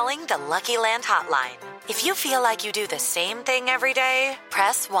 Thanks for calling the Lucky Land Hotline. If you feel like you do the same thing every day,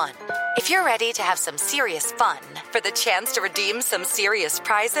 press 1. If you're ready to have some serious fun for the chance to redeem some serious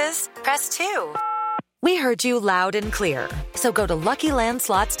prizes, press 2. We heard you loud and clear. So go to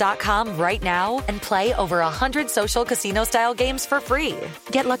LuckyLandSlots.com right now and play over 100 social casino-style games for free.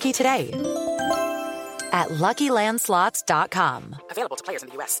 Get lucky today at LuckyLandSlots.com. Available to players in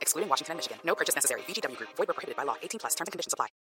the U.S., excluding Washington and Michigan. No purchase necessary. VGW Group. Void where prohibited by law. 18+. Terms and conditions apply.